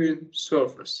chewing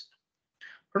surface.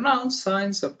 pronounced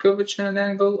signs of curvature and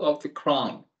angle of the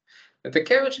crown. The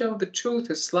cavity of the tooth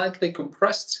is slightly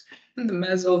compressed in the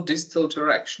mesodistal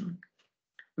direction.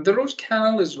 The root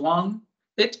canal is one,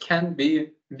 it can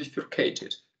be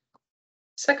bifurcated.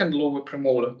 Second lower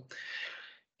premolar.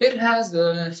 It has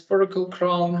a spherical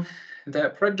crown.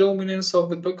 The predominance of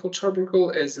the buccal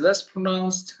tubercle is less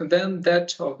pronounced than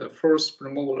that of the first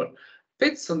premolar.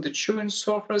 Pits on the chewing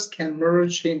surface can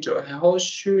merge into a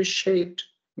horseshoe-shaped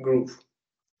groove.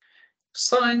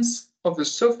 Signs of the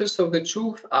surface of the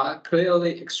tooth are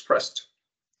clearly expressed.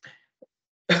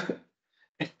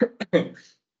 The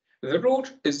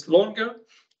root is longer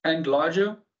and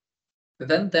larger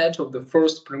than that of the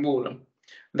first premolar.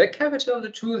 The cavity of the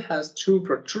tooth has two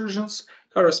protrusions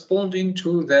corresponding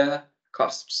to their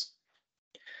cusps.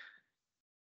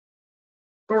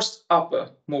 First upper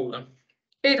molar.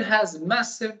 It has a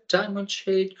massive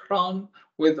diamond-shaped crown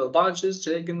with the largest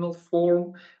diagonal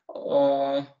form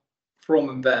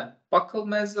from the buccal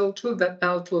mesial to the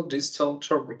palatal distal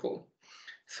tubercle.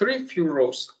 Three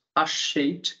furrows are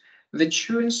shaped. The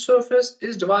chewing surface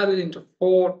is divided into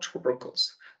four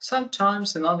tubercles.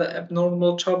 Sometimes another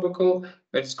abnormal tubercle,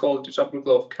 which is called the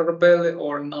tubercle of Carabelli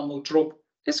or enamel drop,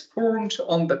 is formed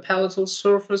on the palatal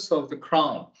surface of the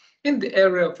crown in the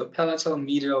area of the palatal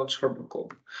medial tubercle.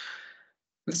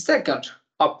 The second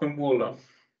upper molar.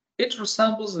 It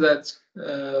resembles the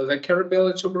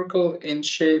Carabelli tubercle in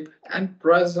shape and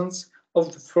presence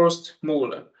of the first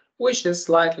molar, which is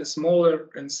slightly smaller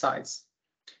in size.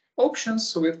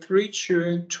 Options with three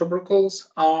chewing tubercles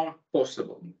are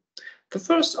possible. The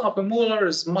first upper molar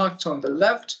is marked on the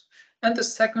left and the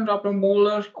second upper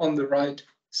molar on the right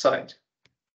side.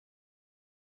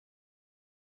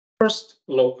 First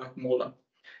lower molar.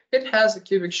 It has a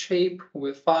cubic shape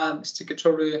with 5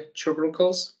 masticatory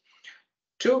tubercles.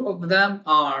 2 of them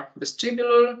are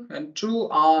vestibular and 2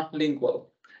 are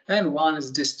lingual, and 1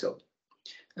 is distal.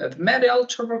 The medial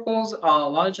tubercles are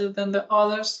larger than the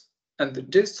others, and the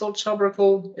distal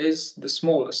tubercle is the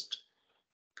smallest.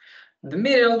 The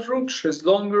medial root is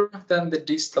longer than the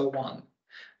distal one.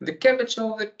 The cavity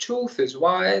of the tooth is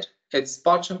wide, its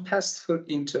bottom passes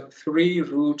into 3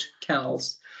 root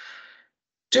canals,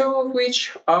 2 of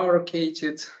which are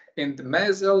located in the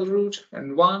mesial root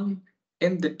and 1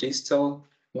 in the distal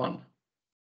one.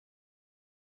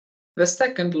 The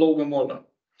second lower molar.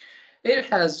 It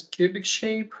has a cubic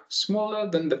shape smaller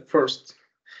than the first.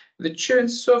 The chewing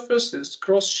surface is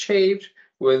cross-shaped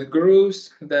with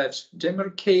grooves that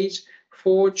demarcate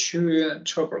 4 chewing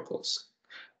tubercles,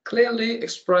 clearly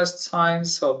expressed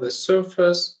signs of the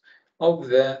surface of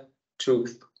the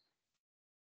tooth.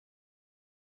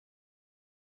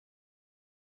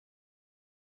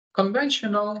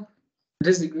 Conventional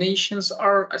designations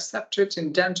are accepted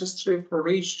in dentistry for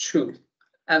each tooth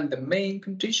and the main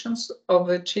conditions of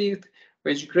the teeth,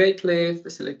 which greatly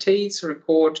facilitates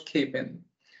record keeping.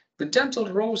 The dental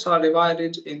rows are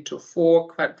divided into 4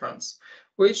 quadrants,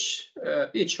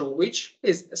 each of which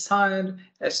is assigned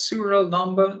a serial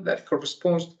number that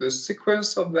corresponds to the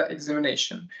sequence of the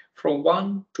examination from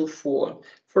 1 to 4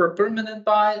 for a permanent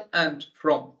bite and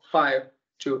from 5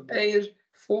 to 8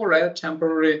 for a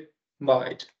temporary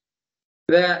bite.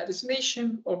 The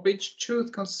designation of each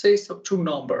tooth consists of 2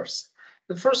 numbers.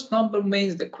 The first number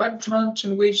means the quadrant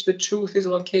in which the tooth is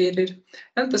located,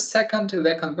 and the second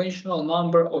the conventional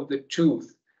number of the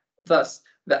tooth. Thus,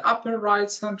 the upper right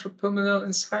central permanent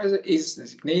incisor is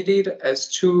designated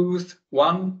as tooth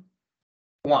 1,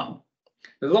 1.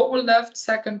 The lower left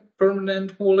second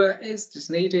permanent molar is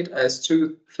designated as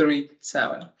tooth 3,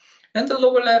 7. And the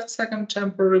lower left second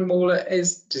temporary molar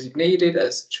is designated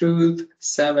as tooth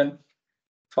 7,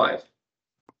 5.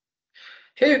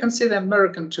 Here you can see the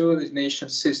American tooth designation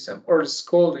system, or it's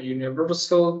called a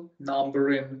universal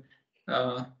numbering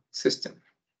system.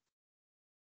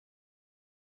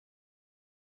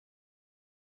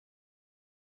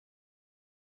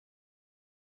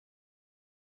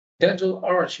 Dental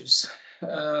arches.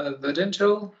 The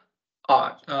dental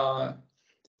arch.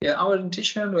 In our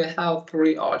dentition, we have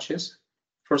 3 arches.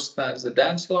 First one is the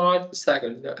dental arch, the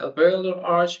second is the alveolar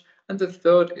arch, and the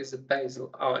third is the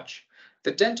basal arch.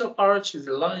 The dental arch is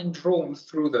a line drawn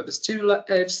through the vestibular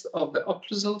edges of the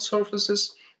occlusal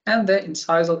surfaces and the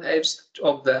incisal edges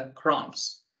of the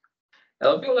crowns.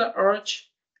 Alveolar arch,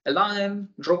 a line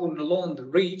drawn along the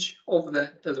ridge of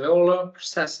the alveolar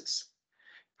processes.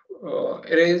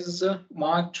 It is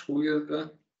marked with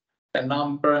a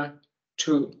number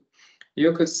 2.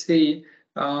 You could see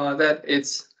that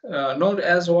it's not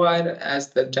as wide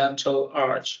as the dental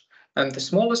arch, and the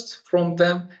smallest from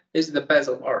them is the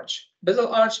basal arch.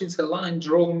 Basal arch is a line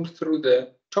drawn through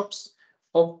the tops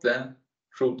of the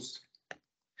roots.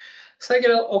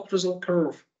 Sagittal occlusal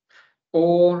curve,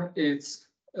 or it's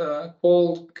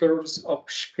called curves of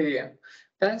Speer.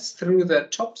 Pass through the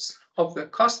tops of the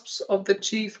cusps of the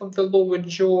teeth of the lower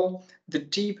jaw. The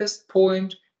deepest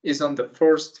point is on the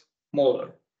first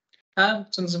molar.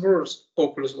 And transverse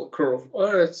occlusal curve,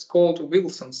 or it's called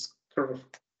Wilson's curve.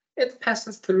 It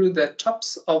passes through the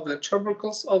tops of the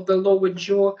tubercles of the lower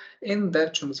jaw in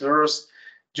the transverse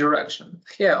direction.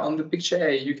 Here on the picture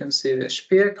A, you can see the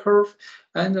Speer curve,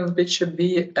 and on picture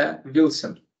B, a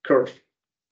Wilson curve.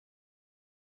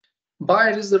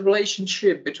 Bite is the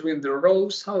relationship between the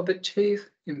rows of the teeth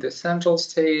in the central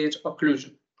stage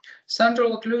occlusion.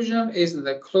 Central occlusion is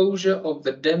the closure of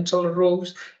the dental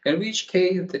rows, in which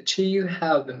case the teeth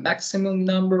have the maximum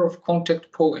number of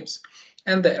contact points,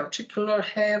 and the articular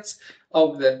heads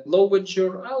of the lower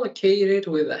jaw are located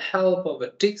with the help of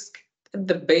a disc at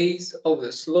the base of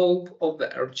the slope of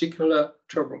the articular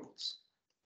tubercles.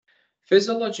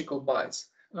 Physiological bites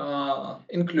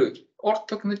include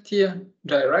orthognathia,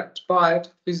 direct bite,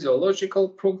 physiological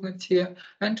prognathia,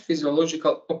 and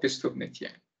physiological opistognathia.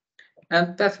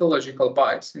 And pathological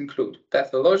bites include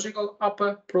pathological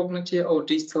upper prognathia or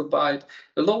distal bite,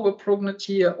 lower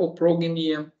prognathia or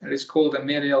progenia, it is called a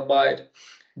medial bite,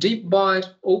 deep bite,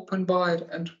 open bite,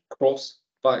 and cross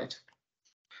bite.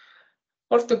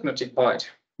 Orthognathic bite.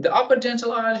 The upper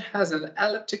dental arch has an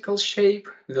elliptical shape,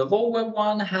 the lower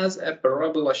one has a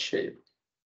parabola shape.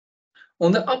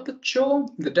 On the upper jaw,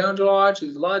 the dental arch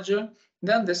is larger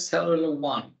than the cellular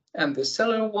one, and the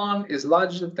cellular one is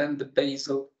larger than the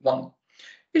basal one.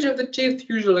 Each of the teeth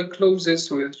usually closes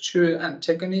with two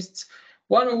antagonists,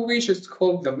 one of which is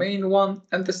called the main one,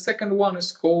 and the second one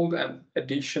is called an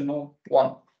additional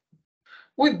one.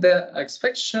 With the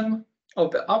exception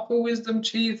of the upper wisdom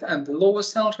teeth and the lower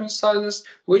central incisors,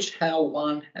 which have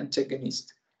one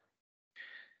antagonist.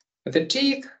 The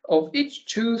teeth of each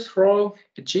tooth row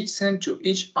adjacent to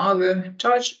each other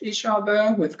touch each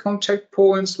other with contact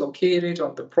points located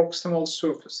on the proximal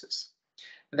surfaces.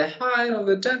 The height of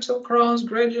the dental crowns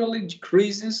gradually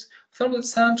decreases from the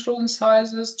central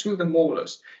incisors to the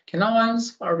molars.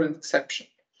 Canines are an exception.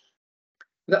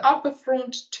 The upper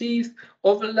front teeth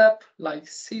overlap like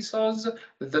scissors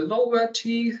the lower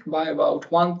teeth by about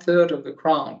 1/3 of the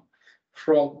crown,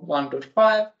 from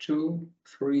 1.5 to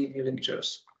 3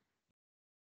 millimeters.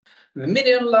 The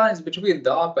median lines between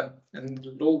the upper and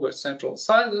the lower central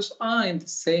incisors are in the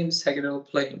same sagittal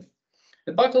plane.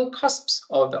 The buccal cusps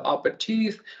of the upper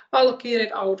teeth are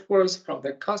located outwards from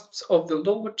the cusps of the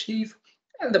lower teeth,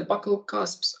 and the buccal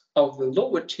cusps of the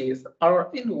lower teeth are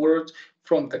inward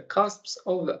from the cusps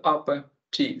of the upper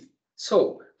teeth.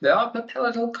 So, the upper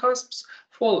palatal cusps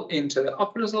fall into the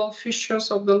occlusal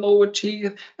fissures of the lower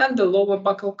teeth, and the lower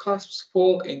buccal cusps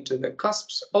fall into the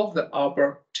cusps of the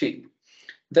upper teeth.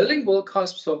 The lingual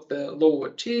cusps of the lower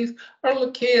teeth are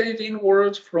located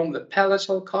inward from the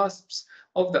palatal cusps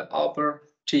of the upper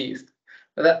teeth.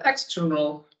 The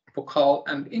external buccal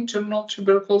and internal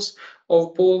tubercles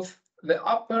of both the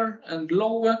upper and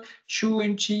lower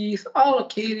chewing teeth are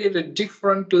located at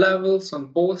different levels on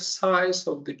both sides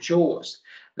of the jaws.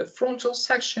 The frontal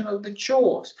section of the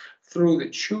jaws through the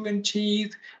chewing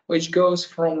teeth, which goes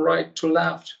from right to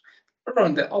left, or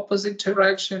in the opposite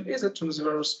direction, is a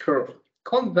transverse curve,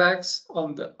 convex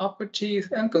on the upper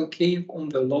teeth and concave on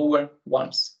the lower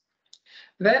ones.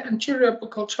 The anterior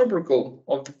buccal tubercle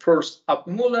of the first upper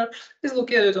molar is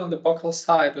located on the buccal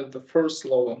side of the first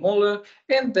lower molar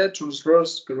in the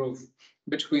transverse groove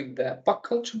between the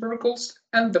buccal tubercles,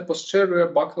 and the posterior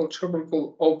buccal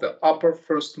tubercle of the upper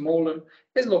first molar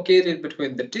is located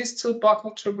between the distal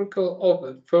buccal tubercle of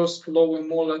the first lower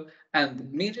molar and the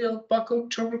medial buccal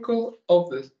tubercle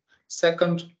of the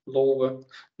second lower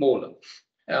molar.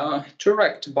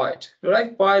 Direct bite.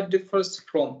 Direct bite differs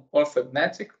from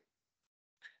orthognathicity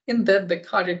in that the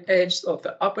cutting edges of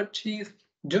the upper teeth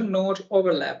do not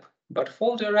overlap, but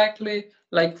fall directly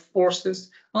like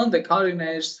forces on the cutting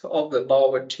edges of the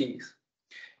lower teeth.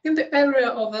 In the area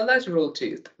of the lateral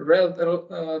teeth,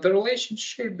 the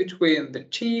relationship between the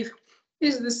teeth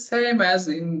is the same as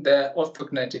in the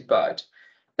orthognathtic bite.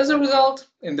 As a result,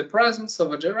 in the presence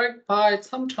of a direct bite,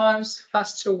 sometimes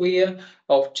faster wear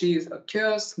of teeth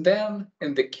occurs than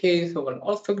in the case of an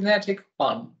orthognathtic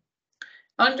one.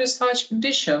 Under such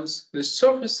conditions, the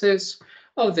surfaces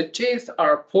of the teeth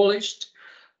are polished,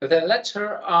 the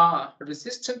latter are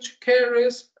resistant to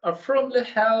caries, are firmly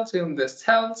held in the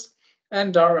cells,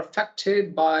 and are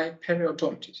affected by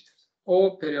periodontitis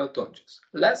or periodontitis,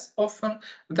 less often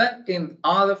than in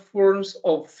other forms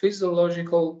of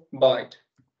physiological bite.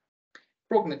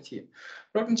 Prognathia.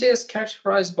 Prognathia is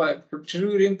characterized by a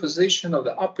protruding position of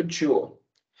the upper jaw.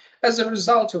 As a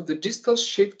result of the distal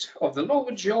shift of the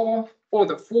lower jaw or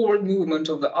the forward movement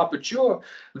of the upper jaw,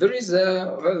 there is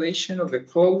a violation of the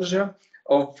closure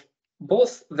of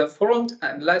both the front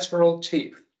and lateral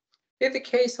teeth. In the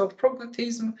case of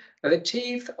prognatism, the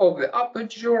teeth of the upper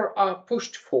jaw are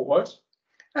pushed forward,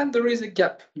 and there is a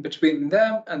gap between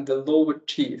them and the lower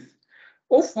teeth.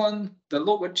 Often, the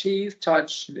lower teeth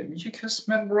touch the mucous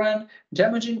membrane,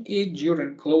 damaging it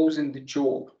during closing the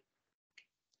jaw.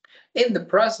 In the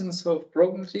presence of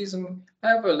prognatism,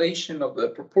 a violation of the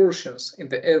proportions in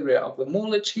the area of the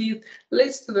molar teeth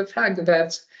leads to the fact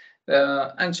that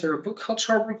the anterior buccal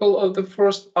tubercle of the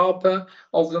first upper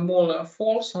of the molar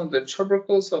falls on the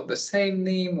tubercles of the same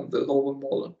name of the lower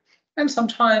molar, and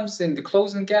sometimes in the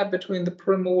closing gap between the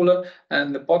premolar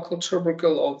and the buccal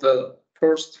tubercle of the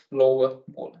first lower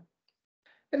molar.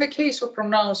 In the case of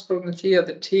pronounced prognathia,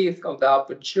 the teeth of the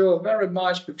upper jaw very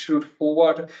much protrude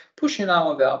forward, pushing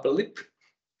out the upper lip,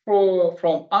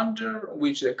 from under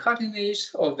which the cutting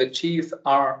edges of the teeth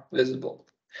are visible.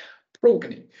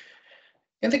 Progeny.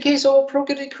 In the case of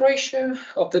progenic ratio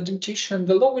of the dentition,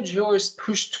 the lower jaw is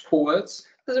pushed forwards,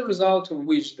 as a result of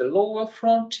which the lower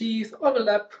front teeth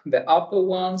overlap the upper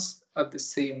ones of the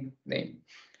same name.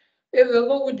 If the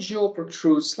lower jaw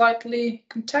protrudes slightly,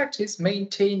 contact is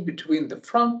maintained between the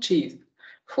front teeth,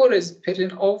 foot is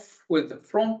bitten off with the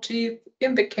front teeth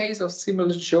in the case of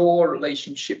similar jaw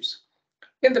relationships.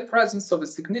 In the presence of a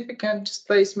significant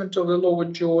displacement of the lower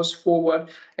jaws forward,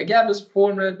 a gap is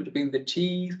formed between the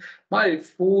teeth, mighty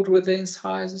food with the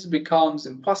incisors becomes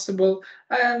impossible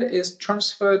and is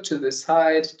transferred to the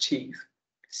side teeth.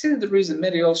 Since there is a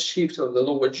medial shift of the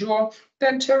lower jaw, the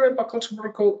anterior buccal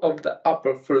tubercle of the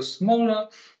upper first molar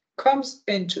comes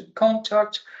into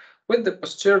contact with the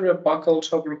posterior buccal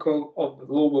tubercle of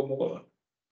the lower molar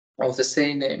of the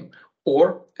same name,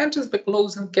 or enters the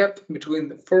closing gap between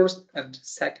the first and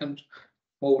second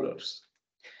molars.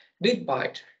 Deep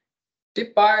bite.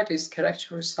 Deep bite is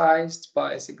characterized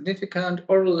by a significant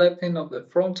overlapping of the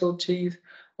frontal teeth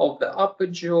of the upper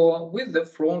jaw with the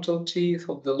frontal teeth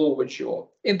of the lower jaw,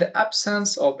 in the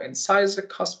absence of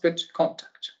incisor-cuspid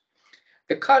contact.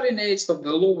 The cutting edges of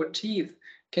the lower teeth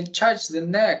can touch the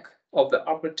neck of the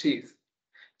upper teeth.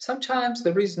 Sometimes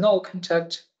there is no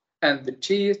contact and the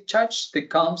teeth touch the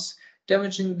gums,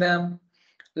 damaging them.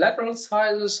 Lateral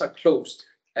incisors are closed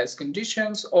as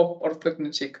conditions of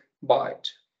orthodontic bite.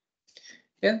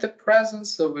 In the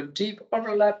presence of a deep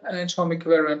overlap anatomic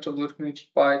variant of orthodontic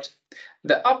bite,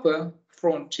 the upper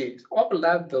front teeth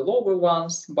overlap the lower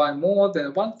ones by more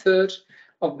than 1/3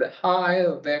 of the height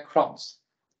of their crowns,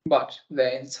 but the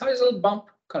incisal bump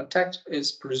contact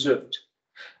is preserved.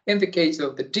 In the case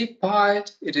of the deep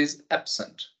bite, it is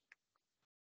absent.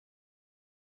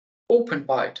 Open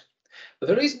bite.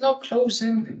 There is no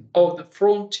closing of the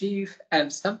front teeth,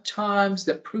 and sometimes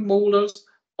the premolars,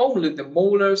 only the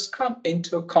molars, come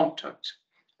into contact.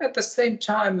 At the same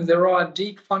time, there are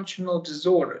deep functional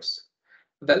disorders.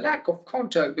 The lack of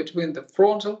contact between the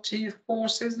frontal teeth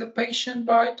forces the patient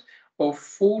bite of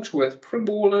food with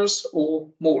premolars or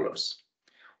molars.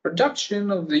 Reduction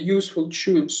of the useful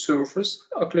chewing surface,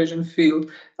 occlusion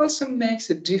field, also makes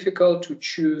it difficult to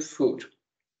chew food.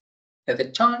 And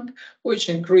the tongue, which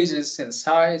increases in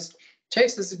size,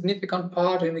 takes a significant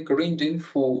part in grinding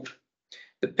food.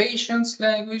 The patient's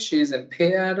language is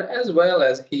impaired as well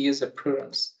as his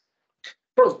appearance.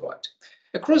 Crossbite.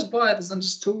 A crossbite is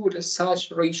understood as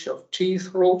such ratio of teeth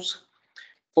rows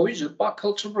for which the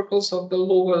buccal tubercles of the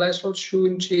lower lateral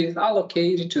chewing teeth are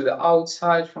located to the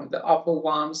outside from the upper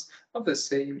ones of the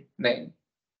same name.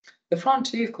 The front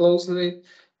teeth close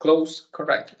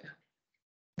correctly.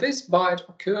 This bite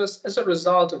occurs as a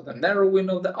result of the narrowing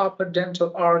of the upper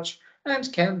dental arch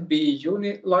and can be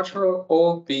unilateral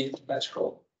or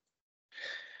bilateral.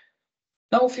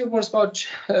 Now a few words about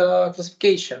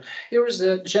classification. Here is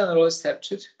a generally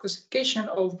accepted classification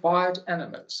of bite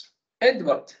animals.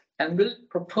 Edward Anvil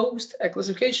proposed a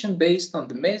classification based on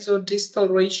the mesodistal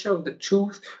ratio of the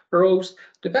tooth rows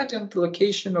depending on the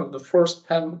location of the first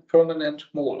permanent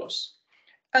molars.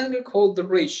 Anvil called the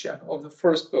ratio of the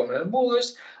first permanent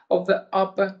molars of the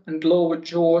upper and lower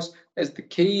jaws as the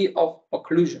key of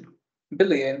occlusion,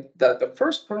 believing that the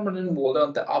first permanent molar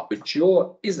on the upper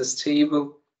jaw is a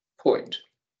stable point.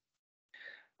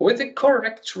 With the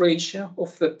correct ratio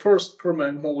of the first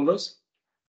permanent molars,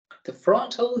 the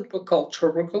frontal buccal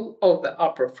tubercle of the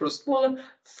upper first molar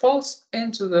falls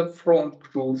into the front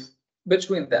groove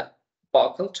between the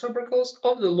buccal tubercles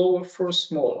of the lower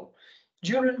first molar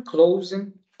during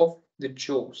closing of the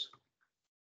jaws.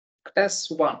 Class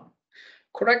 1.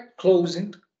 Correct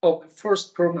closing of the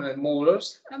first permanent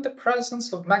molars and the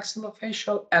presence of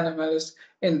maxillofacial anomalies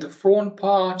in the front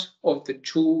part of the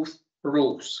tooth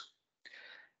rows.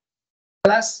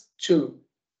 Class 2.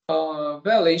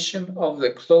 Violation of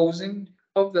the closing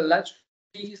of the lateral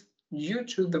teeth due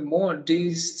to the more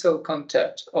distal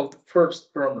contact of the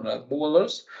first permanent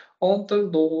molars on the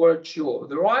lower jaw.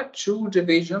 There are two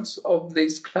divisions of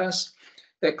this class.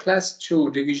 The class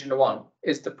 2 division 1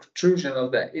 is the protrusion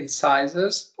of the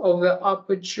incisors of the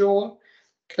upper jaw.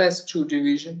 Class 2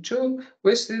 division 2,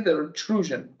 we see the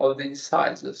protrusion of the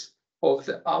incisors of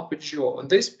the upper jaw. On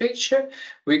this picture,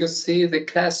 we can see the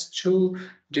class 2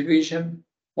 division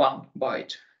 1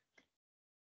 bite.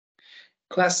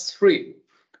 Class 3.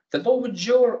 The lower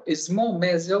jaw is more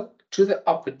mesial to the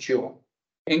upper jaw.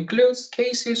 Includes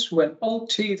cases when all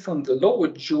teeth on the lower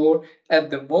jaw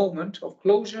at the moment of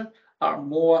closure are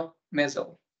more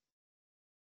mesial.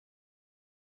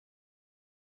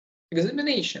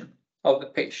 Examination of the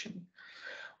patient.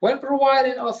 When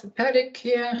providing orthopedic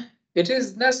care, it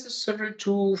is necessary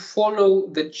to follow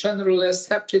the generally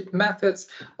accepted methods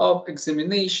of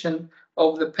examination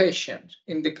of the patient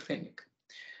in the clinic,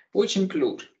 which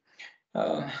include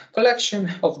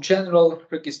collection of general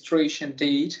registration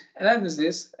data,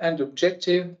 analysis, and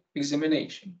objective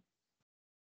examination.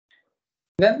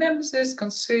 The analysis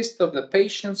consists of the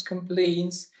patient's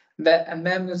complaints, the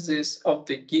analysis of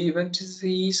the given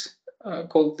disease,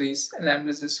 called this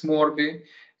analysis morbi,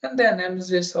 and the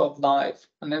analysis of life,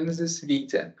 analysis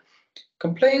vitae.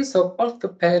 Complaints of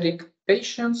orthopedic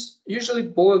patients usually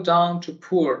boil down to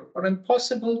poor or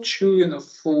impossible chewing of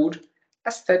food,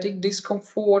 aesthetic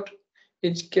discomfort.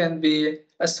 It can be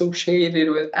associated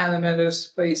with anomalous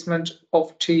placement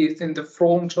of teeth in the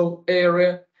frontal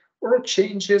area or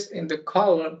changes in the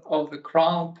color of the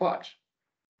crown part.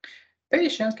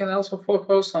 Patients can also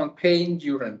focus on pain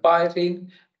during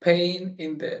biting, pain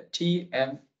in the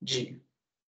TMG.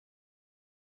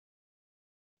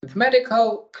 The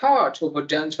medical card of a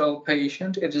dental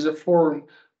patient, it is a form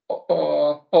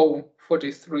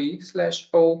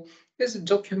O43/O, is a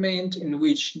document in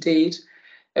which data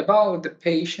about the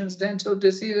patient's dental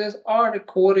diseases are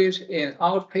recorded in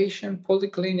outpatient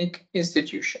polyclinic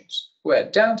institutions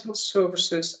where dental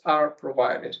services are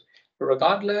provided,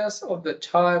 regardless of the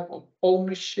type of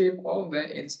ownership of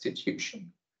the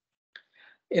institution.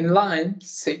 In line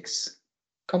 6,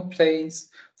 complaints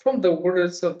from the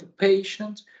words of the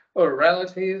patient or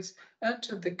relatives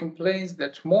enter the complaints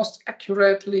that most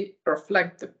accurately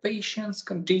reflect the patient's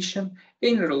condition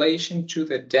in relation to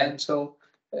the dental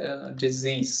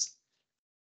disease.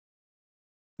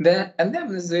 The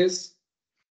analysis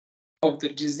of the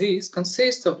disease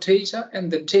consists of data and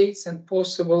the dates and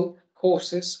possible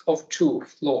causes of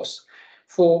tooth loss.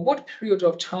 For what period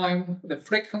of time, the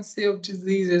frequency of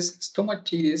diseases,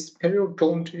 stomatitis,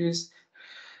 periodontitis,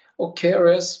 or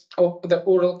caries of the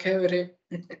oral cavity,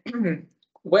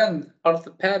 when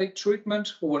orthopedic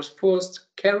treatment was first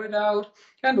carried out,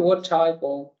 and what type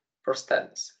of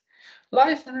prosthesis.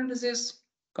 Life analysis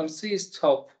consists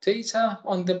of data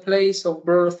on the place of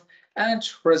birth and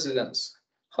residence,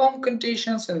 home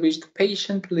conditions in which the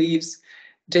patient lives,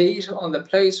 data on the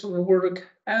place of work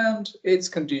and its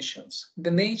conditions,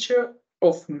 the nature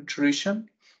of nutrition,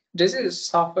 diseases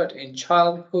suffered in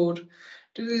childhood,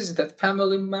 diseases that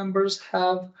family members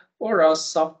have or are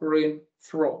suffering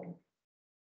from.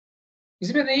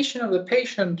 Examination of the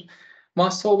patient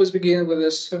must always begin with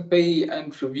a survey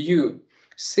and review,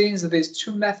 since these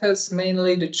two methods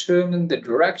mainly determine the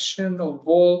direction of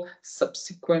all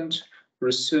subsequent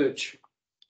research.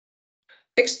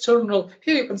 External,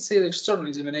 here you can see the external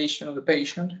examination of the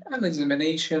patient and the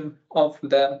examination of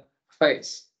the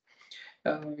face.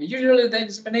 Usually the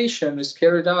examination is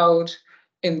carried out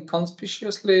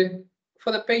inconspicuously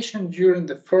for the patient during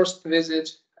the first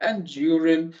visit and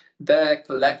during the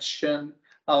collection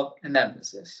of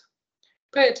analysis.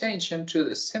 Pay attention to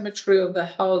the symmetry of the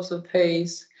house of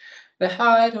face, the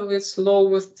height of its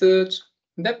lower third,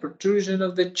 the protrusion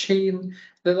of the chin,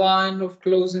 the line of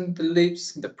closing the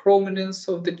lips, the prominence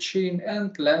of the chin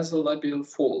and nasolabial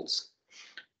folds,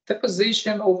 the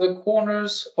position of the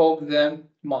corners of the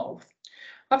mouth.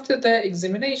 After the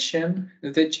examination, the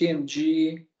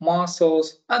TMG,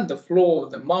 muscles, and the floor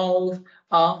of the mouth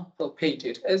are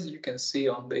palpated, as you can see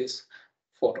on this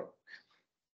photo.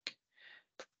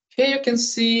 Here you can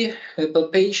see the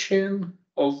palpation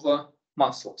of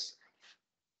muscles.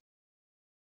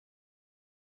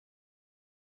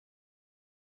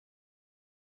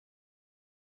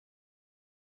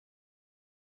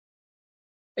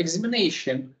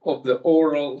 Examination of the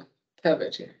oral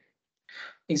cavity.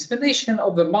 Examination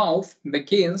of the mouth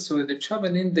begins with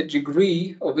determining the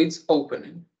degree of its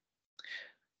opening.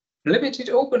 Limited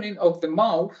opening of the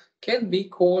mouth can be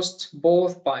caused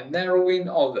both by narrowing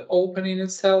of the opening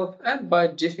itself and by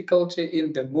difficulty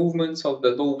in the movements of the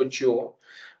lower jaw,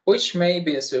 which may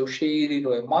be associated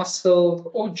with muscle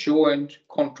or joint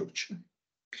contraction.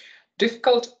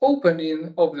 Difficult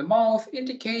opening of the mouth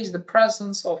indicates the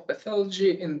presence of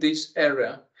pathology in this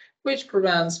area, which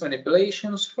prevents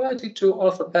manipulations related to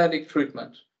orthopedic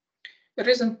treatment. It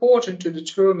is important to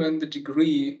determine the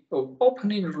degree of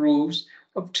opening rows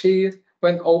of teeth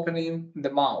when opening the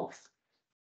mouth.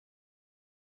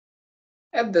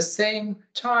 At the same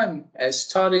time as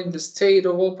studying the state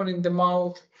of opening the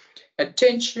mouth,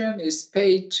 attention is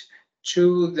paid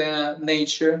to the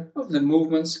nature of the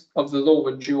movements of the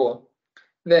lower jaw,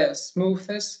 their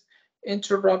smoothness,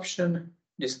 interruption,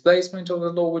 displacement of the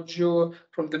lower jaw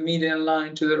from the median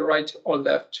line to the right or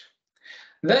left.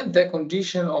 Then the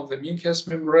condition of the mucous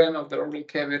membrane of the oral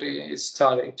cavity is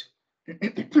studied.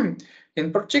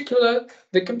 In particular,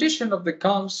 the condition of the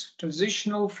gums,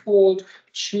 transitional fold,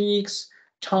 cheeks,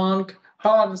 tongue,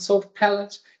 hard and soft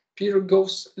palate,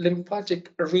 pyrgos,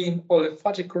 lymphatic ring or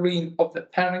lymphatic ring of the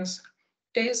pharynx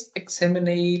is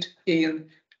examined in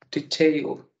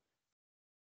detail.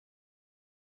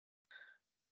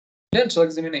 Dental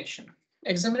examination.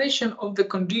 Examination of the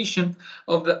condition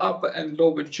of the upper and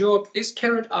lower jaw is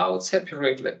carried out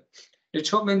separately.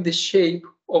 Determine the shape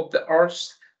of the arch,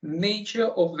 nature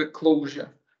of the closure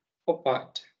or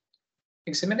bite.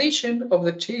 Examination of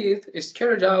the teeth is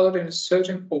carried out in a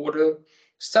certain order,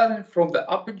 starting from the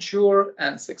upper jaw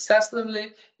and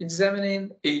successively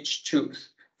examining each tooth,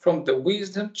 from the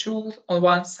wisdom tooth on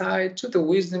one side to the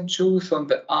wisdom tooth on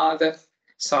the other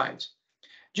side.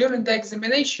 During the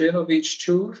examination of each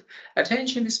tooth,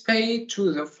 attention is paid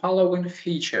to the following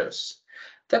features: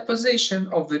 the position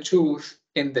of the tooth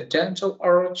in the dental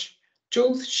arch,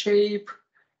 tooth shape,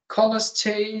 color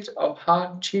state of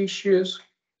hard tissues,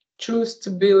 tooth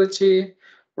stability,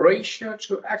 ratio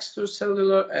to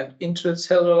extracellular and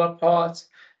intracellular parts,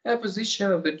 and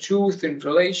position of the tooth in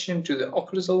relation to the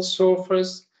occlusal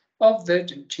surface of the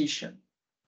dentition,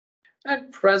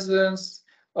 and presence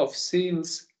of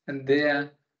seals and their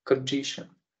condition.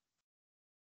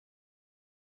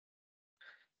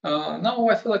 Now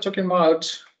I feel like talking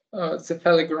about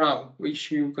cephalogram, which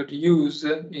you could use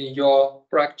in your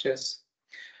practice.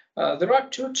 There are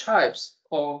two types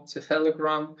of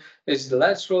cephalogram: is the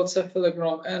lateral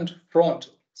cephalogram and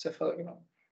frontal cephalogram.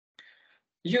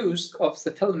 Use of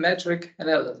cephalometric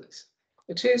analysis.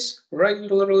 It is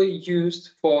regularly used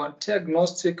for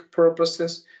diagnostic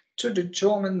purposes to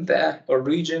determine the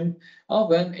origin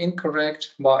of an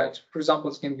incorrect bite. For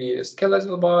example, it can be a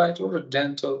skeletal bite or a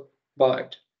dental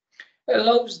bite. It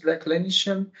allows the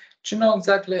clinician to know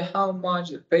exactly how much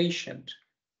the patient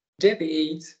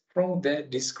deviates from the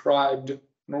described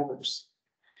norms.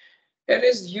 It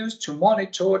is used to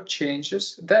monitor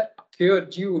changes that occur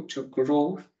due to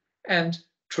growth and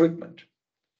treatment.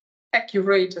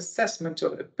 Accurate assessment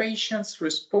of the patient's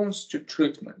response to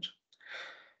treatment.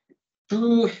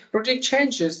 To predict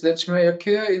changes that may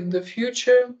occur in the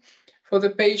future for the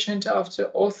patient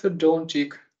after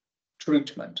orthodontic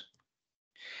treatment.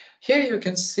 Here you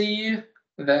can see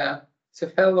the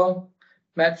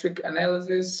cephalometric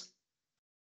analysis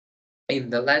in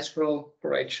the lateral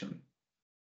correction.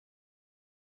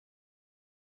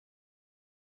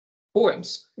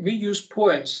 Points. We use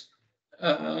points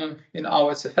in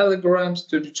our cephalograms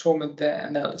to determine the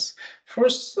analysis.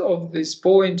 First of this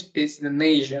point is the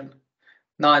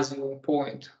nasal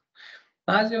point.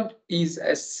 Nasal is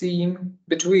a seam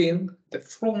between the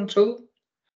frontal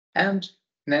and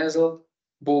nasal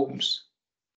bones.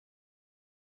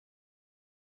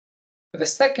 The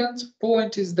second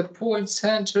point is the point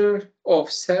center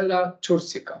of sella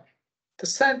turcica. The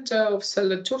center of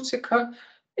sella turcica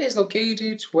is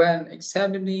located when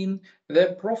examining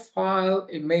the profile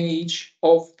image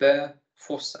of the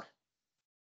fossa.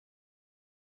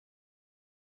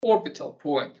 Orbital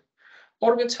point.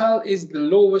 Orbital is the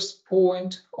lowest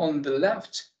point on the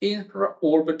left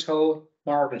infraorbital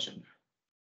margin.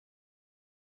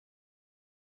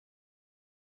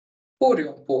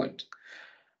 Porion point.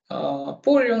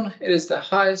 Porion is the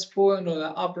highest point on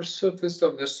the upper surface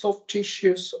of the soft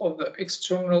tissues of the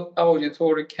external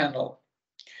auditory canal.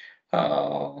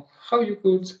 How you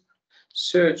could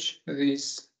search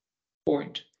this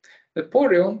point? The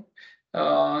porion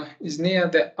is near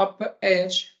the upper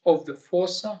edge of the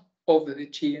fossa of the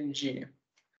TNG.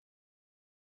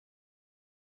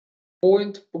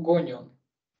 Point Pogonion.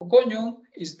 Pogonion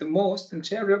is the most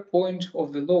anterior point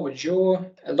of the lower jaw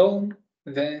along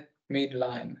the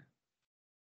midline.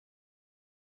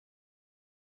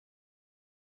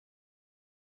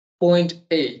 Point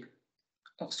A.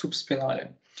 subspinale.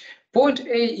 Point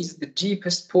A is the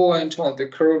deepest point on the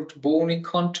curved bony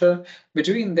contour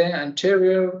between the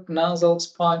anterior nasal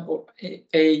spine or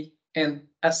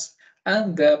ANS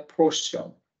and the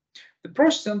prosteum. The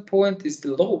prosteum point is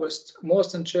the lowest,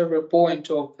 most anterior point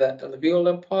of the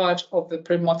alveolar part of the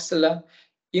premaxilla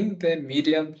in the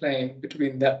median plane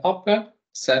between the upper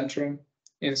centrum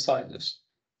incisors.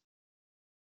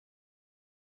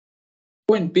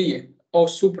 Point B, or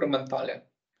supramentale.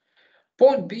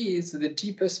 Point B is the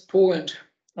deepest point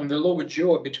on the lower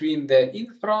jaw between the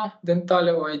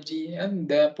infradentaloid and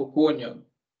the pogonium.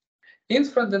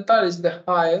 Infradentale is the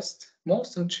highest,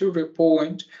 most anterior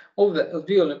point of the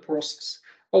alveolar process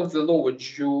of the lower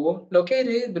jaw,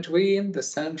 located between the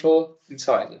central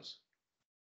incisors.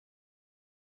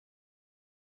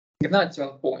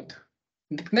 Gnatian point.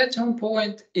 The gnatian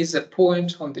point is a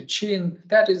point on the chin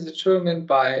that is determined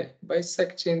by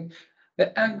bisecting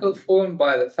the angle formed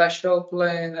by the facial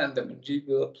plane and the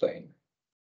mandibular plane.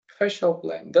 Facial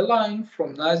plane, the line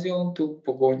from nasion to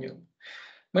pogonium.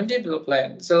 Mandibular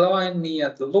plane, the line near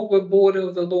the lower border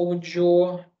of the lower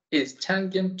jaw, is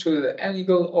tangent to the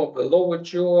angle of the lower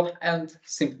jaw and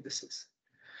symphysis.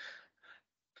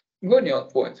 Gonial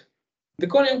point. The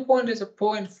gonial point is a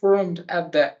point formed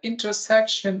at the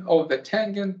intersection of the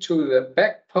tangent to the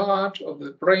back part of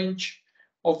the branch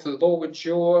of the lower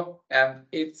jaw and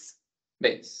its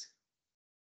base.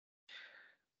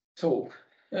 So,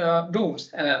 rules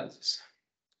analysis.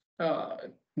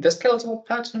 The skeletal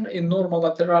pattern in normal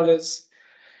lateralis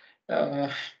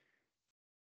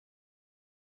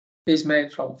is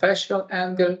made from facial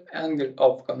angle, angle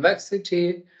of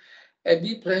convexity, a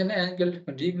B-plane angle,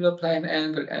 mandibular plane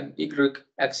angle, and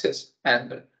Y-axis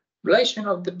angle. Relation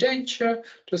of the denture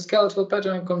to skeletal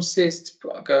pattern consists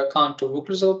of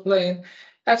conto-occlusal plane,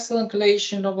 axial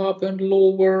inclination of upper and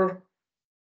lower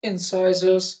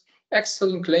incisors,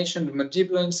 axial inclination of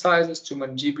mandibular incisors to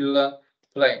mandibular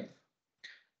plane,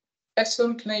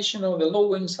 axial inclination of the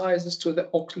lower incisors to the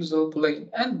occlusal plane,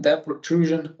 and the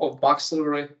protrusion of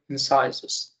maxillary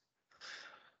incisors.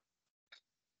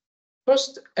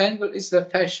 First angle is the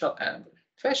facial angle.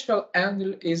 Facial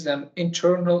angle is an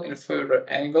internal inferior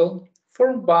angle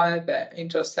formed by the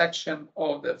intersection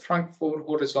of the Frankfurt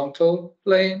horizontal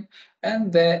plane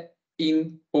and the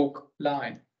in-hook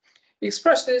line. It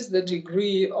expresses the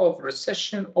degree of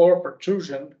recession or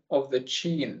protrusion of the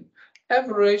chin.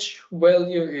 Average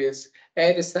value is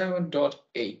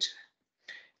 87.8.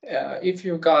 If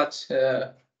you got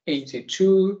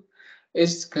 82,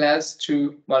 it's class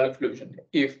 2 malocclusion.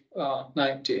 If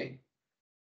 95,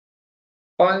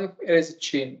 it is a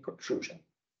chin protrusion.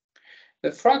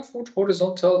 The Frankfurt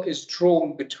horizontal is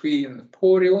drawn between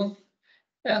porion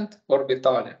and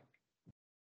orbitale.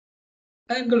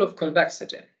 Angle of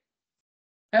convexity.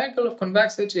 Angle of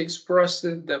convexity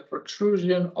expresses the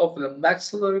protrusion of the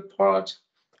maxillary part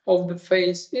of the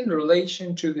face in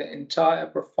relation to the entire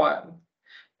profile.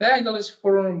 The angle is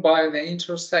formed by the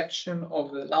intersection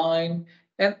of the line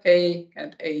and A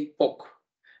hook.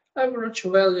 Average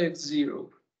value is 0.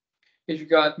 If you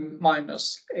got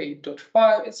minus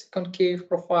 8.5, it's a concave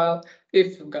profile.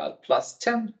 If you got plus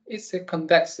 10, it's a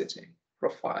convexity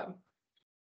profile.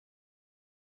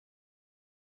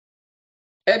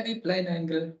 Epiplane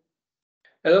angle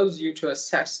allows you to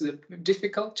assess the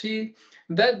difficulty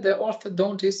that the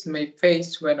orthodontist may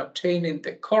face when obtaining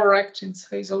the correct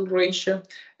incisal ratio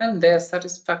and their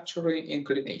satisfactory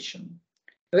inclination.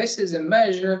 This is a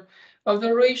measure of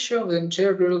the ratio of the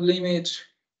anterior limit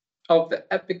of the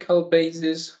apical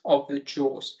bases of the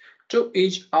jaws to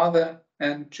each other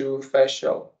and to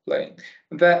facial plane.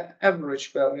 The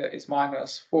average value is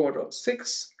minus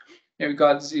 4.6. If you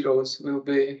got zeros, will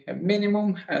be a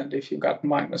minimum, and if you got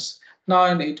minus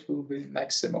 9, it will be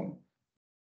maximum.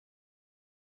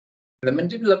 The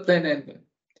mandibular plane angle,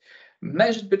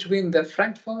 measured between the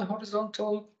Frankfurt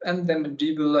horizontal and the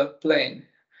mandibular plane,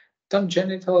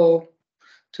 tangential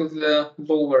to the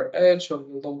lower edge of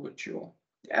the lower jaw.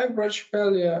 The average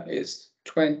value is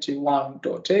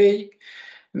 21.8.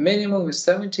 Minimum is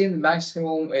 17,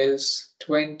 maximum is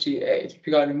 28. If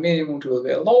you got a minimum, it will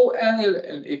be a low angle,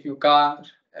 and if you got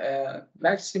a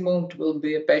maximum, it will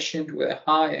be a patient with a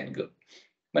high angle.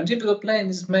 Mandibular plane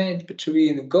is made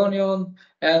between the gonion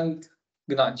and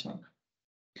gnatian.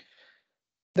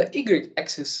 The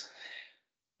Y-axis.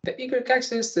 The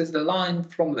Y-axis is the line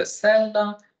from the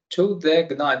sella to the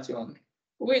gnatian,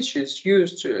 which is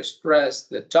used to express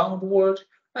the downward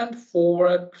and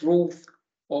forward growth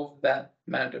of the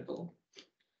mandible.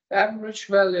 The average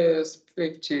value is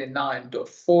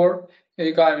 59.4.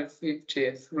 you got a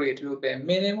 53, it will be a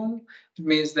minimum. It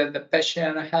means that the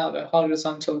patient have a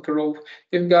horizontal growth.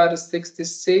 If you got a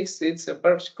 66, it's a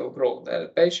vertical growth.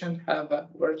 The patient have a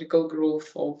vertical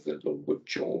growth of the lower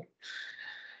jaw.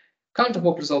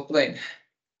 Counterocclusal plane.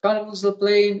 Counterocclusal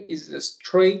plane is a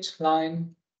straight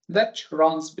line that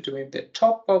runs between the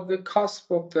top of the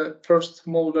cusp of the first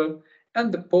molar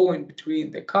and the point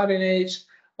between the cutting edge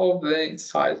of the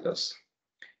incisors.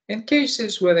 In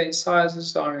cases where the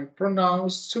incisors are in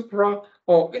pronounced supra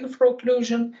or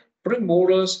infraocclusion,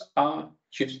 premolars are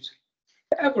used.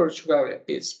 The average value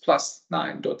is plus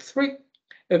 9.3.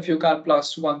 If you got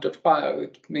plus 1.5,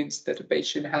 it means that the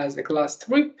patient has a class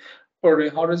 3 or a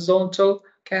horizontal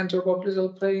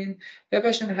canthorocclusal plane. If a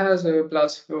patient has a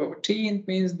plus 14, it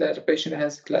means that the patient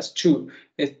has a class 2.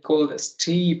 It's called a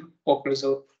steep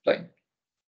occlusal plane.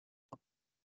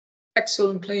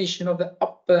 Axial inclination of the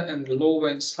upper and lower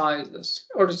incisors,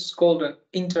 or it's called an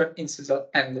interincisal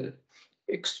angle,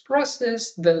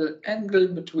 expresses the angle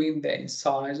between the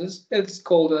incisors. It's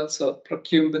called also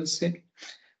procumbency.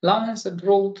 Lines that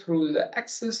roll through the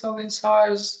axis of the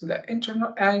incisors, the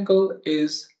internal angle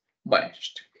is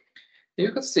vanished.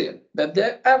 You can see that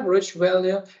the average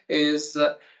value is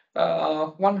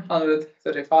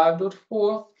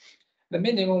 135.4. The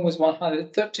minimum is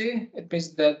 130. It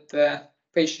means that the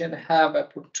patient have a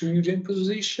protruding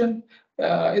position.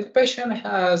 If the patient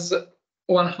has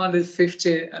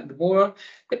 150 and more,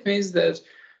 it means that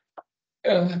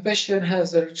the patient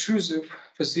has a retrusive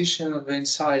position of the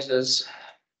incisors.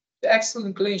 The axial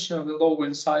inclination of the lower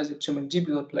incisor to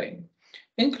mandibular plane.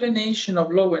 Inclination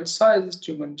of lower incisors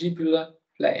to mandibular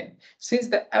plane. Since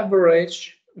the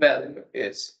average value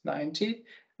is 90,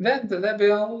 then the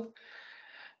labial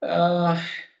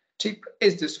tip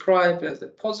is described as a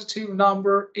positive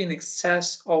number in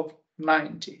excess of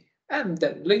 90, and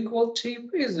the lingual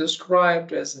tip is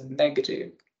described as a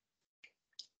negative.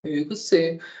 You could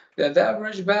see that the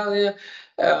average value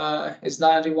is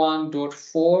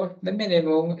 91.4, the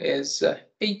minimum is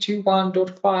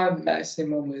 81.5,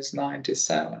 maximum is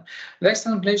 97. The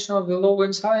explanation of the lower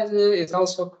incisor is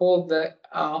also called the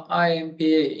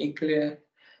IMPA,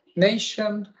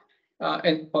 inclination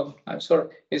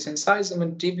is incisor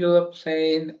mandibular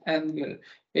plane angle.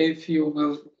 If you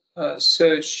will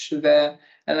search the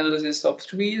analysis of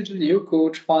field, you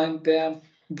could find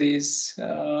this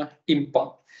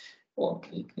IMPA, or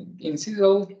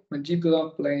incisional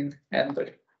mandibular plane angle.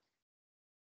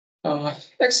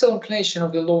 Axial inclination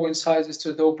of the lower incisors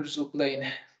to the occlusal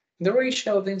plane. The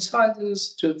ratio of the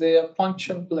incisors to their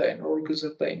function plane or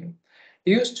occlusal plane,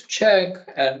 used to check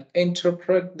and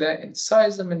interpret the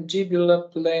incisor mandibular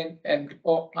plane and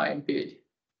or IMP.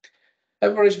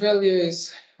 Average value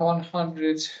is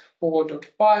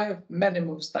 104.5,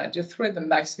 minimum is 93, the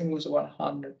maximum is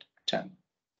 110.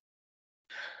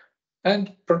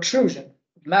 And protrusion.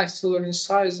 Maxillary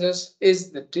incisors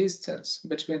is the distance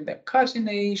between the cutting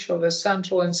edge of the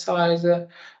central incisor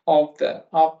of the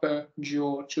upper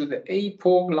jaw to the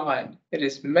apogue line. It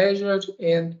is measured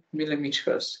in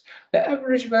millimeters. The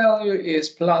average value is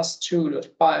plus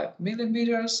 2.5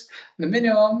 millimeters. The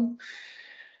minimum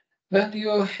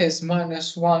value is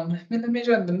minus 1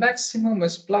 millimeter, and the maximum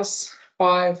is plus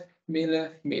 5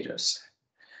 millimeters.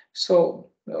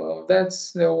 So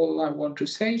that's all I want to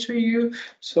say to you.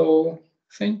 So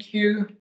thank you.